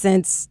have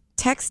since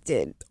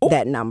texted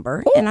that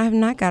number, and I have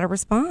not got a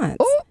response.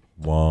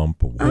 Womp,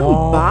 womp. I'm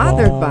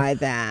bothered by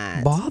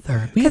that.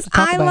 Bothered. Because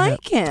I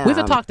like him. We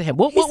have to talk to him.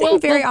 He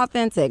seemed very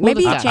authentic.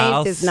 Maybe he changed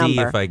I'll his see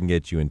number. if I can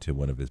get you into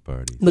one of his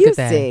parties. Look you at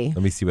that. see.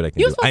 Let me see what I can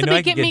You do. were supposed I know to I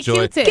be can getting me get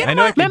Joy. Q-Tip. I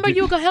know I can Remember, do-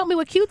 you were going to help me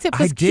with Q-Tip. I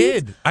 'cause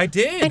did. I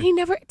did. And he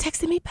never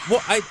texted me back.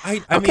 Well,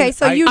 I Okay, mean,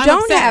 so you I'm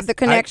don't obsessed. have the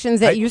connections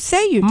that you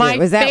say you do. My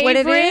Is that what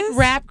it favorite is?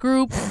 rap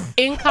group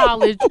in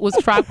college was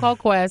Tribe Called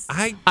Quest.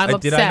 I'm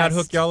obsessed. Did I not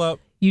hook y'all up?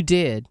 You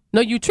did. No,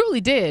 you truly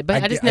did,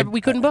 but I just never.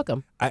 We couldn't book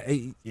them.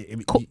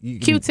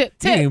 Q-tip,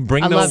 tip. You can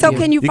bring I the- love So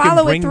can you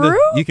follow it bring through?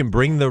 You can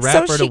bring the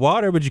rapper she- to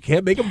water, but you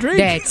can't make him drink.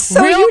 That's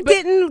So real, you but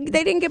didn't?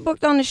 They didn't get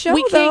booked on the show.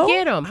 We though. can't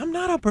get them. I'm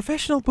not a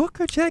professional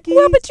booker, Jackie.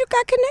 Well, but you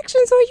got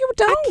connections or you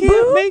don't. can't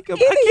boo. make 'em-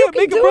 I Either can't you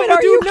can make a do it brother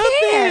or do you nothing.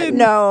 can't.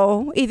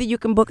 No, either you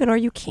can book it or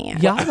you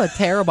can't. Y'all are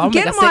terrible. I'm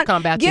Get making a him sitcom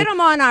on. about Get you. him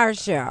on our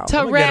show. I'm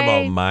gonna get him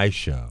Teray, on my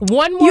show.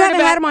 one more You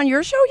haven't about had him on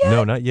your show yet?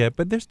 No, not yet,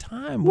 but there's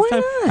time. Why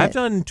There's time. not? I've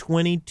done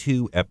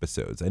 22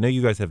 episodes. I know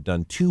you guys have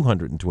done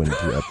 222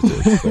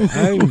 episodes, but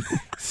I'm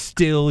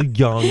still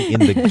young in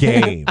the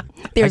game.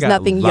 There's I got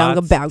nothing young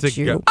lots about to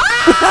you. go.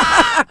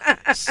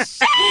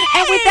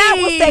 And with that,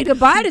 we'll say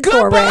goodbye to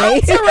Goodbye,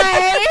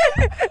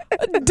 Teray.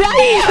 Teray.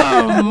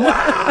 Damn.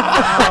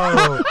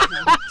 Oh,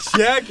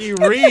 Jackie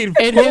Reed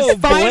In his full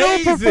final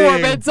blazing.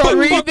 performance on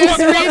Read This,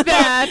 Read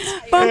That.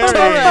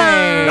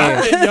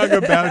 Nothing young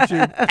about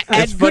you. It's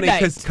And funny good night.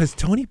 because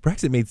Tony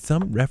Brexit made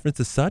some reference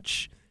to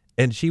such,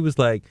 and she was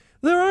like,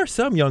 "There are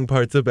some young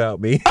parts about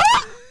me."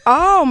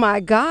 Oh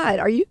my God,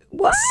 are you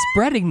what?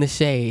 Spreading the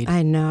shade.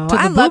 I know. To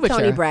the I love boobature.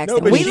 Tony Braxton.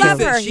 No, but we she love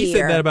said, her She here.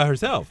 said that about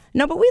herself.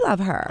 No, but we love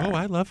her. Oh,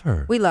 I love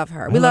her. We love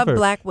her. I We love her.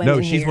 black women.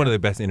 No, she's here. one of the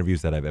best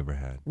interviews that I've ever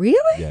had.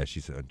 Really? Yeah,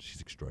 she's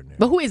extraordinary.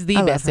 But who is the I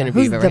love best her.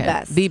 interview Who's you've ever the had?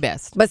 best? The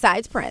best.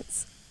 Besides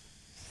Prince.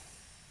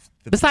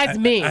 Besides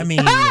me. I mean,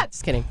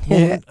 just kidding.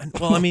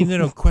 well, I mean,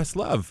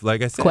 Questlove,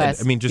 like I said.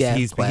 Quest, I mean, just yeah,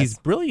 he's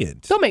Quest.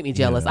 brilliant. Don't make me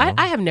jealous. You know?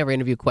 I have never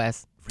interviewed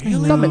Quest.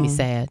 Really? Don't make me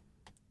sad.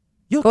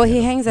 You'll Well, get he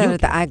him. hangs out You'll at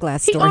the get him.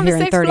 eyeglass He store on here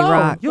the in 6th 30 floor.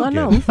 Rock. You'll I get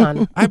know. him. We find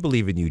him. I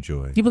believe in you,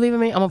 Joy. You believe in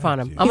me? I'm gonna find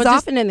him. I'm He's gonna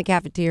often in the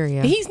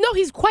cafeteria.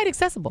 He's quite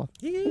accessible.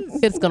 He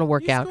is. It's gonna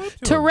work You out. spoke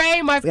to him.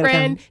 Teray, my gonna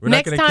friend. We're not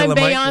Next gonna time kill a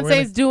mic. We're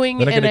Beyonce's not- doing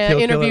we're not an gonna kill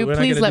interview, we're not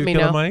please gonna let do me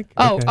Killer know. Mike?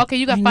 Oh, Okay. okay.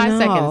 You got I 5 know.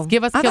 seconds.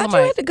 Give us I Killer thought you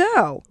Mike. had to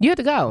go. You had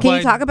to go. Can Why-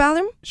 you talk about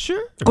him? Sure.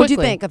 What do you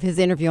Quickly. think of his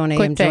interview on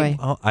Quick AM thing.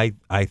 Joy? Well,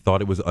 I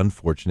thought it was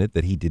unfortunate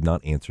that he did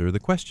not answer the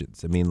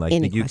questions. I mean, like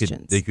Any you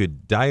questions. they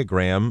could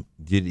diagram.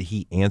 Did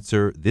he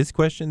answer this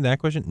question, that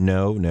question?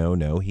 No.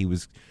 He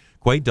was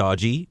quite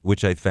dodgy,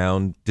 which I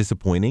found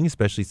disappointing,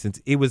 especially since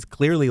it was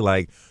clearly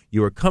like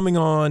you were coming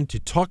on to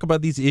talk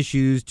about these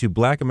issues to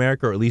Black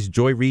America, or at least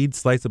Joy Reid's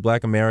slice of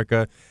Black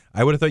America.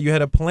 I would have thought you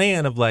had a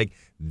plan of like,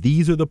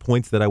 these are the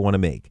points that I want to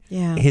make.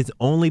 Yeah. His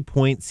only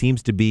point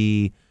seems to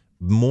be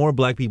more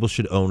Black people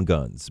should own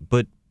guns,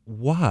 but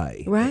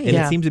why? Right. And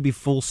Yeah. it seems to be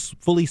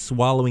fully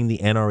swallowing the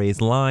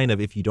NRA's line of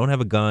if you don't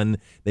have a gun,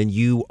 then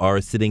you are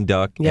a sitting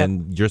duck Yep.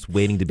 and just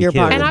waiting to be You're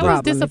killed. part And of I the was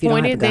problem if you don't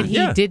have a disappointed that gun. he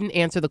Yeah. didn't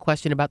answer the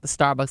question about the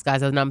Starbucks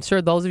guys. And I'm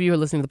sure those of you who are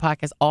listening to the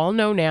podcast all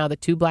know now that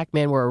 2 black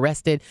men were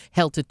arrested,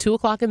 held to 2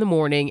 o'clock in the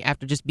morning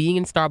after just being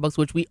in Starbucks,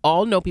 which we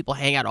all know people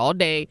hang out all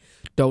day,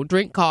 don't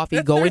drink coffee,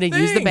 That's go their in and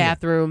use the thing.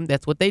 bathroom.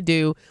 That's what they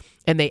do.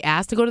 And they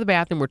asked to go to the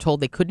bathroom. We're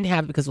told they couldn't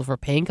have it because it was for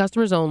paying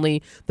customers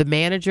only. The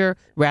manager,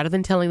 rather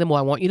than telling them, well,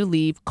 I want you to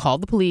leave, called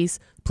the police.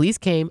 Police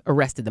came,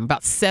 arrested them.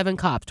 About 7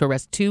 cops to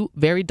arrest 2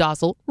 very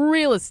docile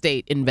real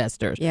estate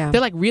investors. Yeah. They're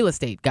like real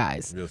estate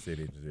guys, Real estate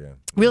agents, yeah.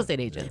 real estate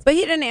agents. But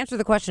he didn't answer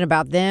the question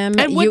about them.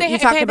 And would you they you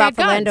have talked had about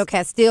guns? Philando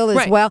Castile as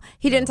Right. well.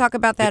 He didn't talk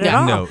about that Yeah.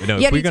 at all. No,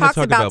 Yet if we're he gonna talks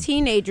talk about about-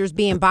 teenagers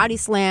being body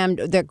slammed,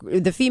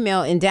 the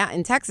female in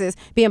Texas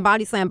being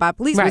body slammed by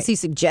police. Right. Was he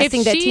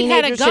suggesting If that she'd had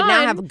a teenagers should not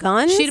gun, have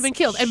guns? She'd have been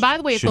killed. And by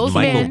the way, if Should those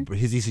men,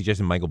 is he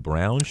suggesting Michael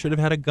Brown should have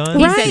had a gun?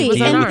 He said he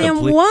was Right, and unarmed.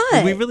 then Do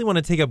what? we really want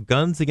to take up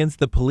guns against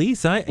the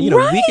police?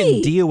 We can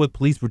Right. deal with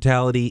police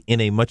brutality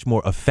in a much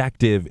more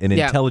effective and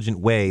Yeah. intelligent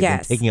way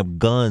Yes. than taking up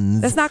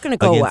guns. That's not gonna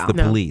go against well. the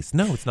No. police.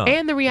 No, it's not.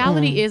 and the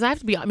reality is, I have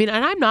to be. I mean,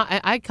 and I'm not.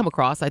 I come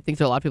across. I think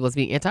to a lot of people as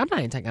being anti. I'm not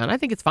anti-gun. I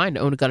think it's fine to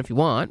own a gun if you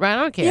want, right?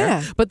 I don't care.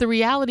 Yeah. But the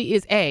reality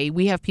is,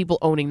 we have people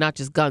owning not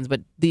just guns, but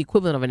the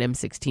equivalent of an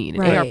M16,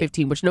 an Right.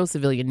 AR-15, which no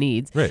civilian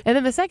needs. Right. And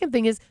then the second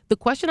thing is the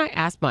question I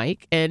asked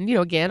Mike, and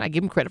again, I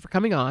give him credit for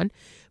coming on.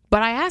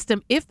 But I asked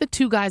him if the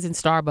 2 guys in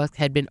Starbucks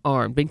had been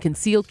armed, been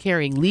concealed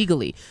carrying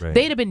legally, Right.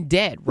 they'd have been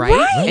dead, right?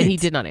 Right. And he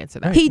did not answer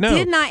that. Right. He No.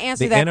 did not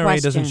answer the that NRA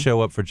question. doesn't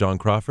show up for John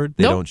Crawford.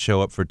 They Nope. don't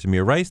show up for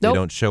Tamir Rice. Nope. They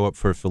don't show up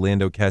for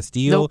Philando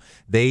Castile. Nope.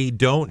 They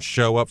don't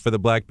show up for the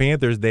Black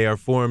Panthers. They are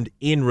formed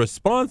in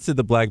response to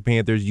the Black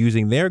Panthers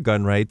using their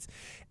gun rights,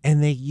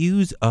 and they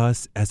use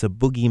us as a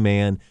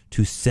boogeyman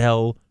to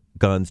sell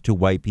guns to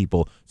white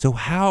people. So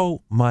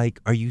how, Mike,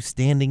 are you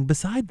standing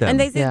beside them? And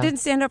they Yeah. didn't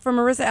stand up for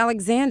Marissa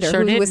Alexander, Sure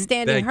who didn't. was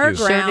standing Thank her you.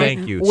 ground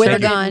Thank you. with Sure a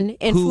gun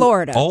in Who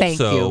Florida.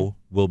 Thank also you.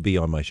 will be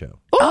on my show.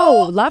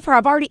 Oh, love her.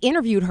 I've already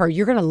interviewed her.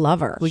 You're going to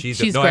love her.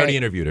 She's I great. already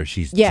interviewed her.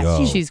 She's Yes,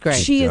 dope. she's great.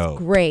 She is dope.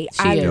 great.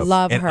 She I is.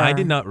 love And her. I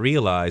did not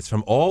realize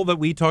from all that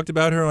we talked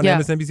about her on Yeah.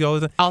 MSNBC all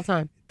the time All the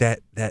time. that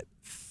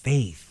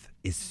faith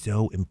is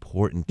so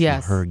important to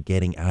Yes. her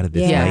getting out of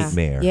this Yeah.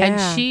 nightmare. Yeah.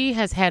 And she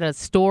has had a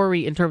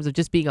story in terms of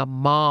just being a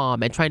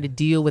mom and trying to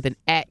deal with an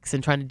ex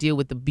and trying to deal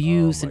with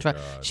abuse.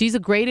 She's a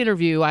great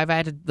interview. I've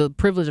had the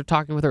privilege of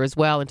talking with her as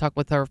well and talking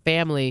with her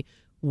family.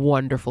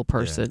 Wonderful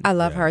person. I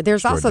love her.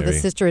 There's also the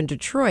Extraordinary. sister in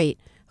Detroit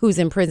who's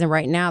in prison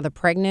right now, the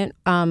pregnant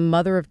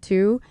mother of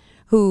two,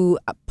 who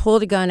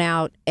pulled a gun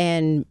out,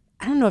 and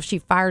I don't know if she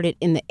fired it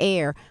in the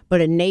air, but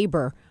a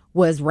neighbor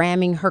was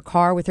ramming her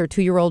car with her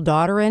 2-year-old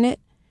daughter in it.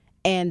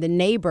 And the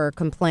neighbor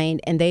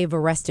complained, and they've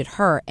arrested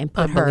her and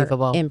put her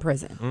Unbelievable. in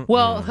prison.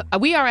 Well,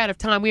 we are out of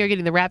time. We are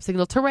getting the rap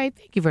signal. Teray,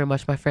 thank you very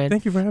much, my friend.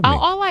 Thank you for having me.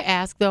 All I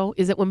ask, though,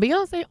 is that when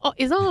Beyonce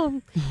is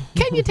on,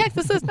 can you text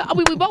the sister? I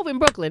mean, we both in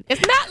Brooklyn.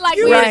 It's not like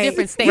we're in Right, a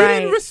different state. You right.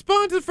 didn't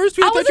respond to the first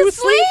tweet. I I thought was you were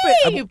asleep.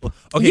 sleeping.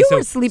 Okay, You so,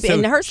 were sleeping, so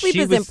and her sleep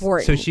she is was-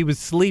 important. So she was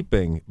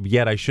sleeping,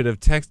 yet I should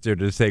have texted her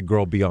to say,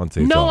 "Girl,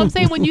 Beyonce's No, on." I'm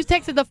saying when you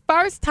texted the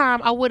first time,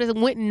 I would have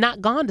went and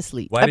not gone to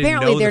sleep. Well, I didn't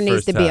Apparently know there the needs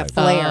first to be a time.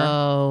 flare.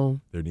 Oh.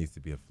 There needs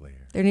to be a flare.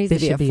 There needs There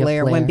to be a should be a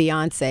flare when flare.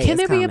 Beyonce Can is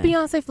there be a coming.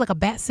 Beyonce like a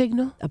bat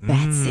signal? A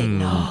bat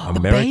signal. A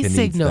America base needs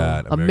signal.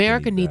 that.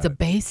 America needs a that.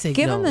 base signal.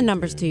 Give them the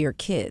numbers to your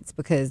kids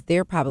because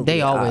they're probably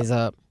They up. always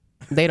up.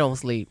 They don't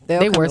sleep. They'll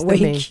They come worse and than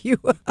me. wake you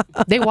up.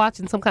 They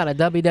watching some kind of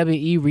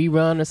WWE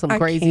rerun or some I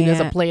craziness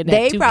or can't. playing that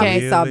They 2K.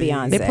 probably saw Really?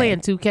 Beyonce. They playing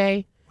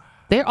 2K.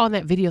 They're on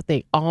that video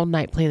thing all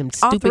night playing them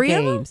All stupid three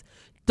of them? games.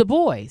 The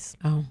boys.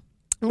 Oh.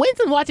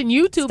 Winston watching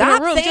YouTube Stop in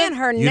her room. saying just-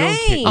 her You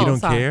don't, name. you Oh, don't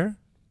sorry. care?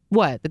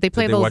 What? That they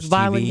play That they those watch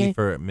violent TV games?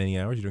 for many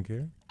hours? You don't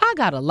care? I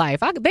got a life.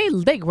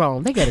 They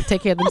grown. They got to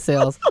take care of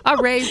themselves. I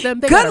raised them.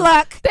 They Good gotta-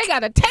 luck. They got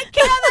to take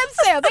care of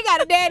themselves. They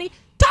got a daddy.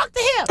 Talk to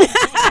him.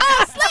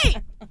 I'm asleep.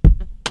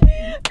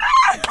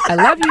 I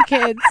love you,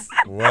 kids.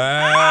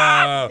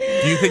 Wow.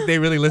 Do you think they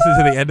really listen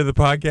to the end of the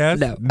podcast?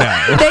 No.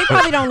 No. They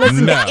probably don't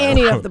listen No. to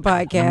any of the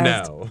podcasts.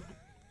 No.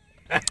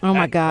 Oh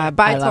my God.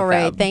 Bye, I love Torre.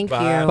 them. Thank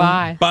Bye. you.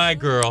 Bye. Bye,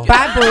 girl.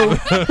 Bye, Boo.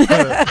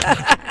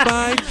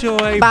 Bye,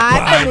 Joy.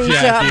 Bye, Felicia.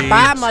 Jackie.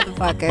 Bye,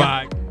 motherfucker.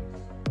 Bye.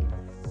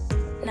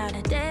 Not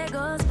a day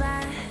goes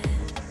by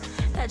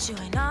that you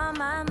ain't on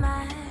my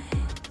mind.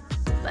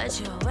 But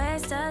you're a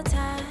waste of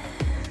time,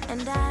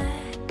 and I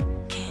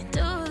can't do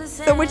the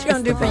same. So what you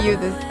gonna do for you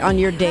on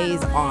your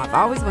days off?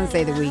 I always want to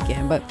say the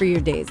weekend, but for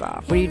your days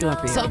off, what are you doing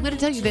for you? So I'm going to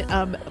tell you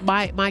that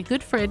my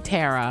good friend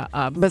Tara.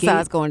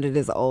 Besides going to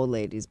this old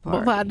lady's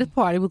party. Well, this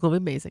party was going to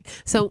be amazing.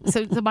 So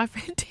my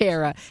friend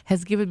Tara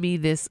has given me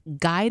this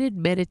guided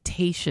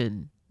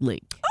meditation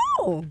link.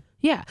 Oh,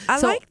 Yeah, I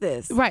so- like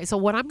this. Right. So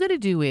what I'm going to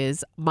do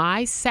is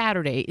my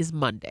Saturday is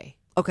Monday.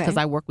 Okay. Because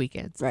I work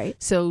weekends. Right.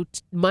 So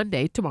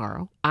Monday,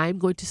 tomorrow, I'm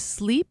going to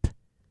sleep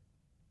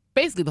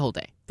basically the whole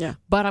day. Yeah.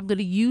 But I'm going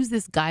to use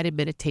this guided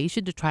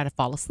meditation to try to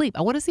fall asleep.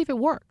 I want to see if it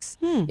works.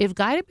 If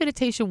guided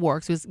meditation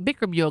works, because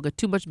Bikram yoga,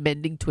 too much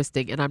bending,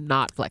 twisting, and I'm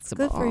not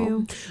flexible. Good for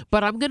you.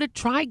 But I'm going to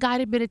try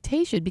guided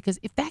meditation because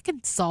if that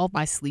can solve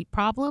my sleep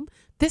problem,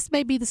 this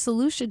may be the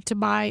solution to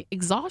my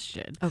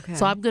exhaustion. Okay.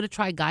 So I'm going to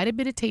try guided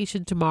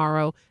meditation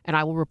tomorrow, and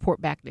I will report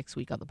back next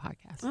week on the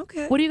podcast.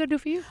 Okay. What are you going to do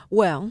for you?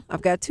 Well,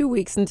 I've got 2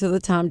 weeks until the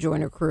Tom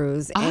Joyner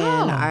cruise, Oh.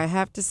 and I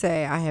have to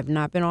say I have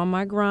not been on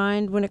my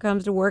grind when it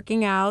comes to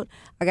working out.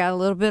 I got a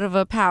little bit of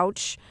a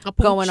pouch A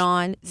pooch. going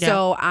on, Yeah.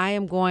 so I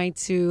am going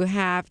to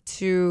have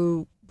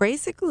to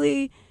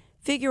basically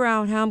figure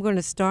out how I'm going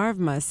to starve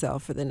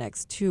myself for the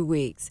next 2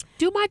 weeks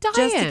Do my diet.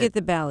 just to get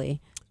the belly.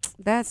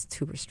 That's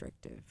too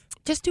restrictive.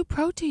 Just do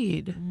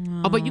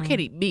protein. Oh, but you can't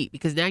eat meat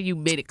because now you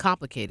made it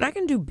complicated. But I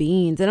can do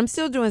beans, and I'm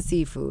still doing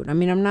seafood. I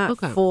mean, I'm not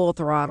Okay. full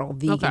throttle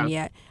vegan Okay.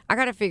 yet. I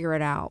got to figure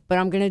it out. But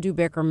I'm going to do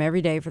Bikram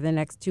every day for the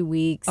next 2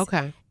 weeks.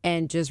 Okay.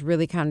 And just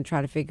really kind of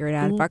try to figure it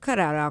out. If I cut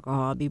out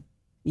alcohol, it'd be,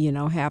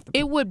 half the.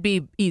 It would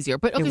be easier.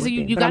 But okay, It so would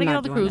you be, but got to I'm get not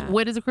on the doing cruise. that.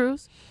 When is the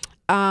cruise?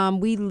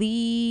 We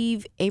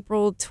leave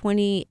April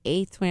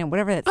 28th, 20,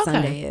 whatever that Okay.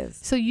 Sunday is.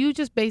 So you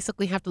just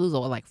basically have to lose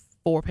like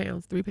 4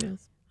 pounds, 3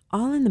 pounds.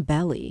 All in the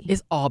belly.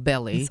 It's all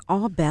belly. It's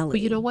all belly.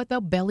 But you know what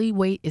though? Belly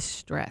weight is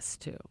stress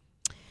too.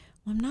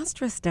 I'm not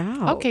stressed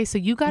out. Okay, so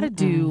you got to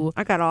do.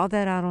 I got all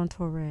that out on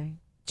Torre.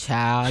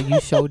 Child, you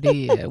sure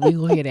did. We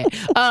gonna hear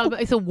that.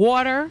 It's a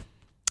water,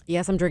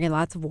 Yes, I'm drinking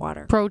lots of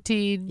water.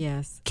 protein,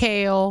 Yes.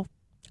 kale,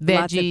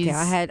 Lots of veggies.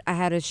 kale. I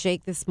had a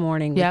shake this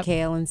morning Yep. with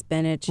kale and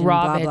spinach and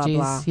raw blah, veggies.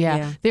 blah, blah.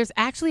 Yeah. There's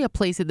actually a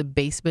place in the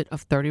basement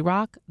of 30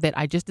 Rock that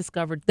I just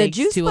discovered The thanks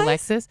juice to place?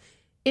 Alexis.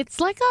 It's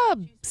like a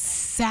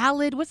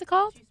salad. What's it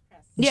called?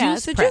 Yeah,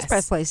 it's a juice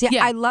press place. Yeah,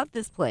 Yeah. I love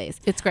this place.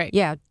 It's great.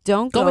 Yeah,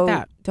 don't Go go. with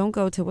that. Don't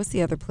go to what's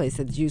the other place?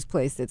 The juice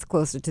place that's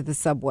closer to the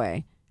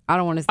Subway. I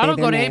don't want to say I don't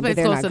their go to name, any but place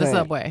they're close not to the good.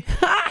 Subway.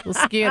 I'm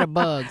scared of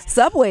bugs.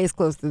 Subway is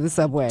close to the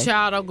Subway.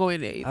 Child, I'm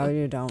going there. Oh,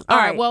 you don't. All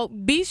right. Well,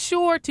 be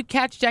sure to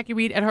catch Jackie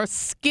Reed at her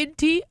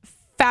skinty,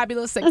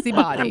 fabulous, sexy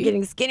body. I'm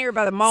getting skinnier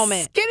by the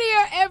moment.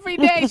 Skinnier every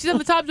day. She's on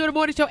the Tom Joyner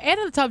Morning Show and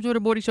on the Tom Joyner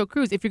Morning Show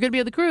cruise. If you're going to be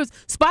on the cruise,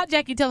 spot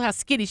Jackie and tell her how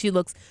skinny she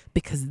looks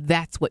because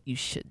that's what you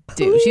should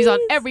do. She's on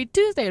every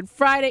Tuesday and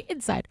Friday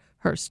inside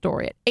her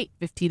story at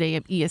 8:15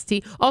 a.m.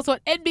 EST. Also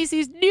at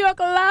NBC's New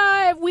York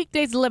Live,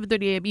 weekdays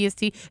 11:30 a.m.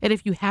 EST. And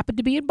if you happen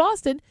to be in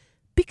Boston,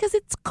 because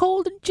it's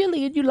cold and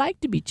chilly and you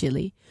like to be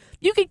chilly,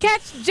 You can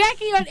catch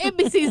Jackie on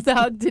NBC's The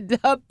Hug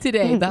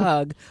today. The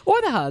Hug.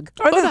 Or The Hug.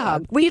 Or The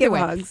Hug. We Either give way.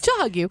 hugs. She'll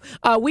hug you.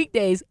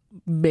 Weekdays,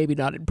 maybe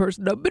not in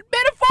person, though, but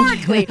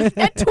metaphorically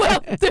at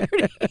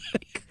 12:30.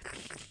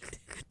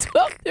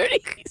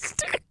 12:30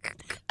 Eastern.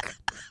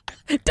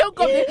 Don't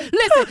go there.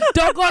 Listen,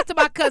 don't go up to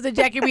my cousin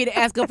Jackie Reed and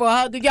ask her for a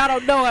hug. Y'all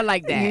don't know her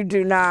like that. You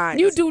do not.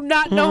 You do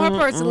not know her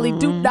personally.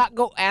 Do not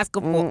go ask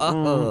her for a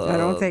hug. I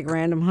don't take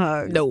random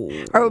hugs. No. All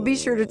right, well, be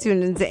sure to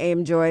tune in to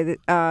AM Joy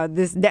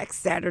this next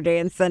Saturday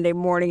and Sunday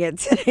morning at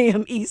 10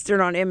 a.m.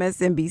 Eastern on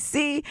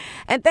MSNBC.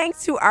 And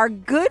thanks to our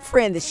good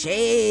friend, the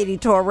Shady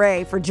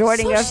Torre, for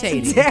joining So us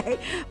shady. today.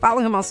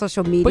 Follow him on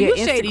social media. But you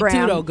Instagram. shady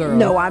too, though, girl.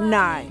 No, I'm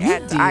not. You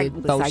I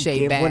did throw shade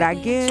give back. what I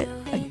get.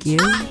 I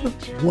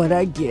give what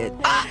I get.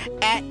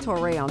 At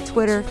Torre on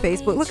Twitter,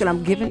 Facebook. Look at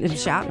I'm giving him,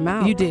 shouting him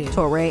out. You did.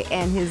 Torre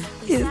and his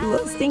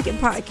little stinking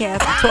podcast,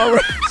 Torre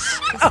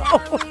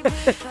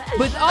Show.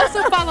 But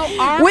also follow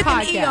our With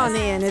podcast. an E on the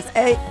end.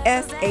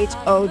 It's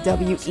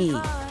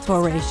SHOWE.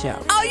 Torre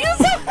Show. Oh, you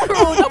so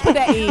cruel. Don't put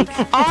that E.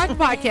 Our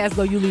podcast,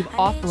 though, you leave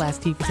off the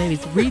last T for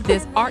Sadie's. Read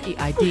this,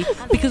 REID,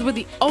 because we're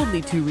the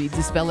only two reads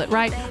to spell it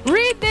right.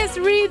 Read this,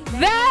 read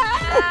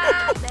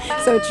that.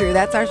 So true.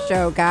 That's our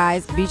show,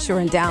 guys. Be sure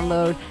and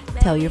download.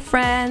 Tell your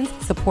friends.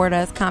 Support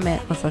us.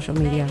 Comment on social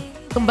media.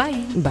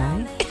 Bye.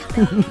 Bye.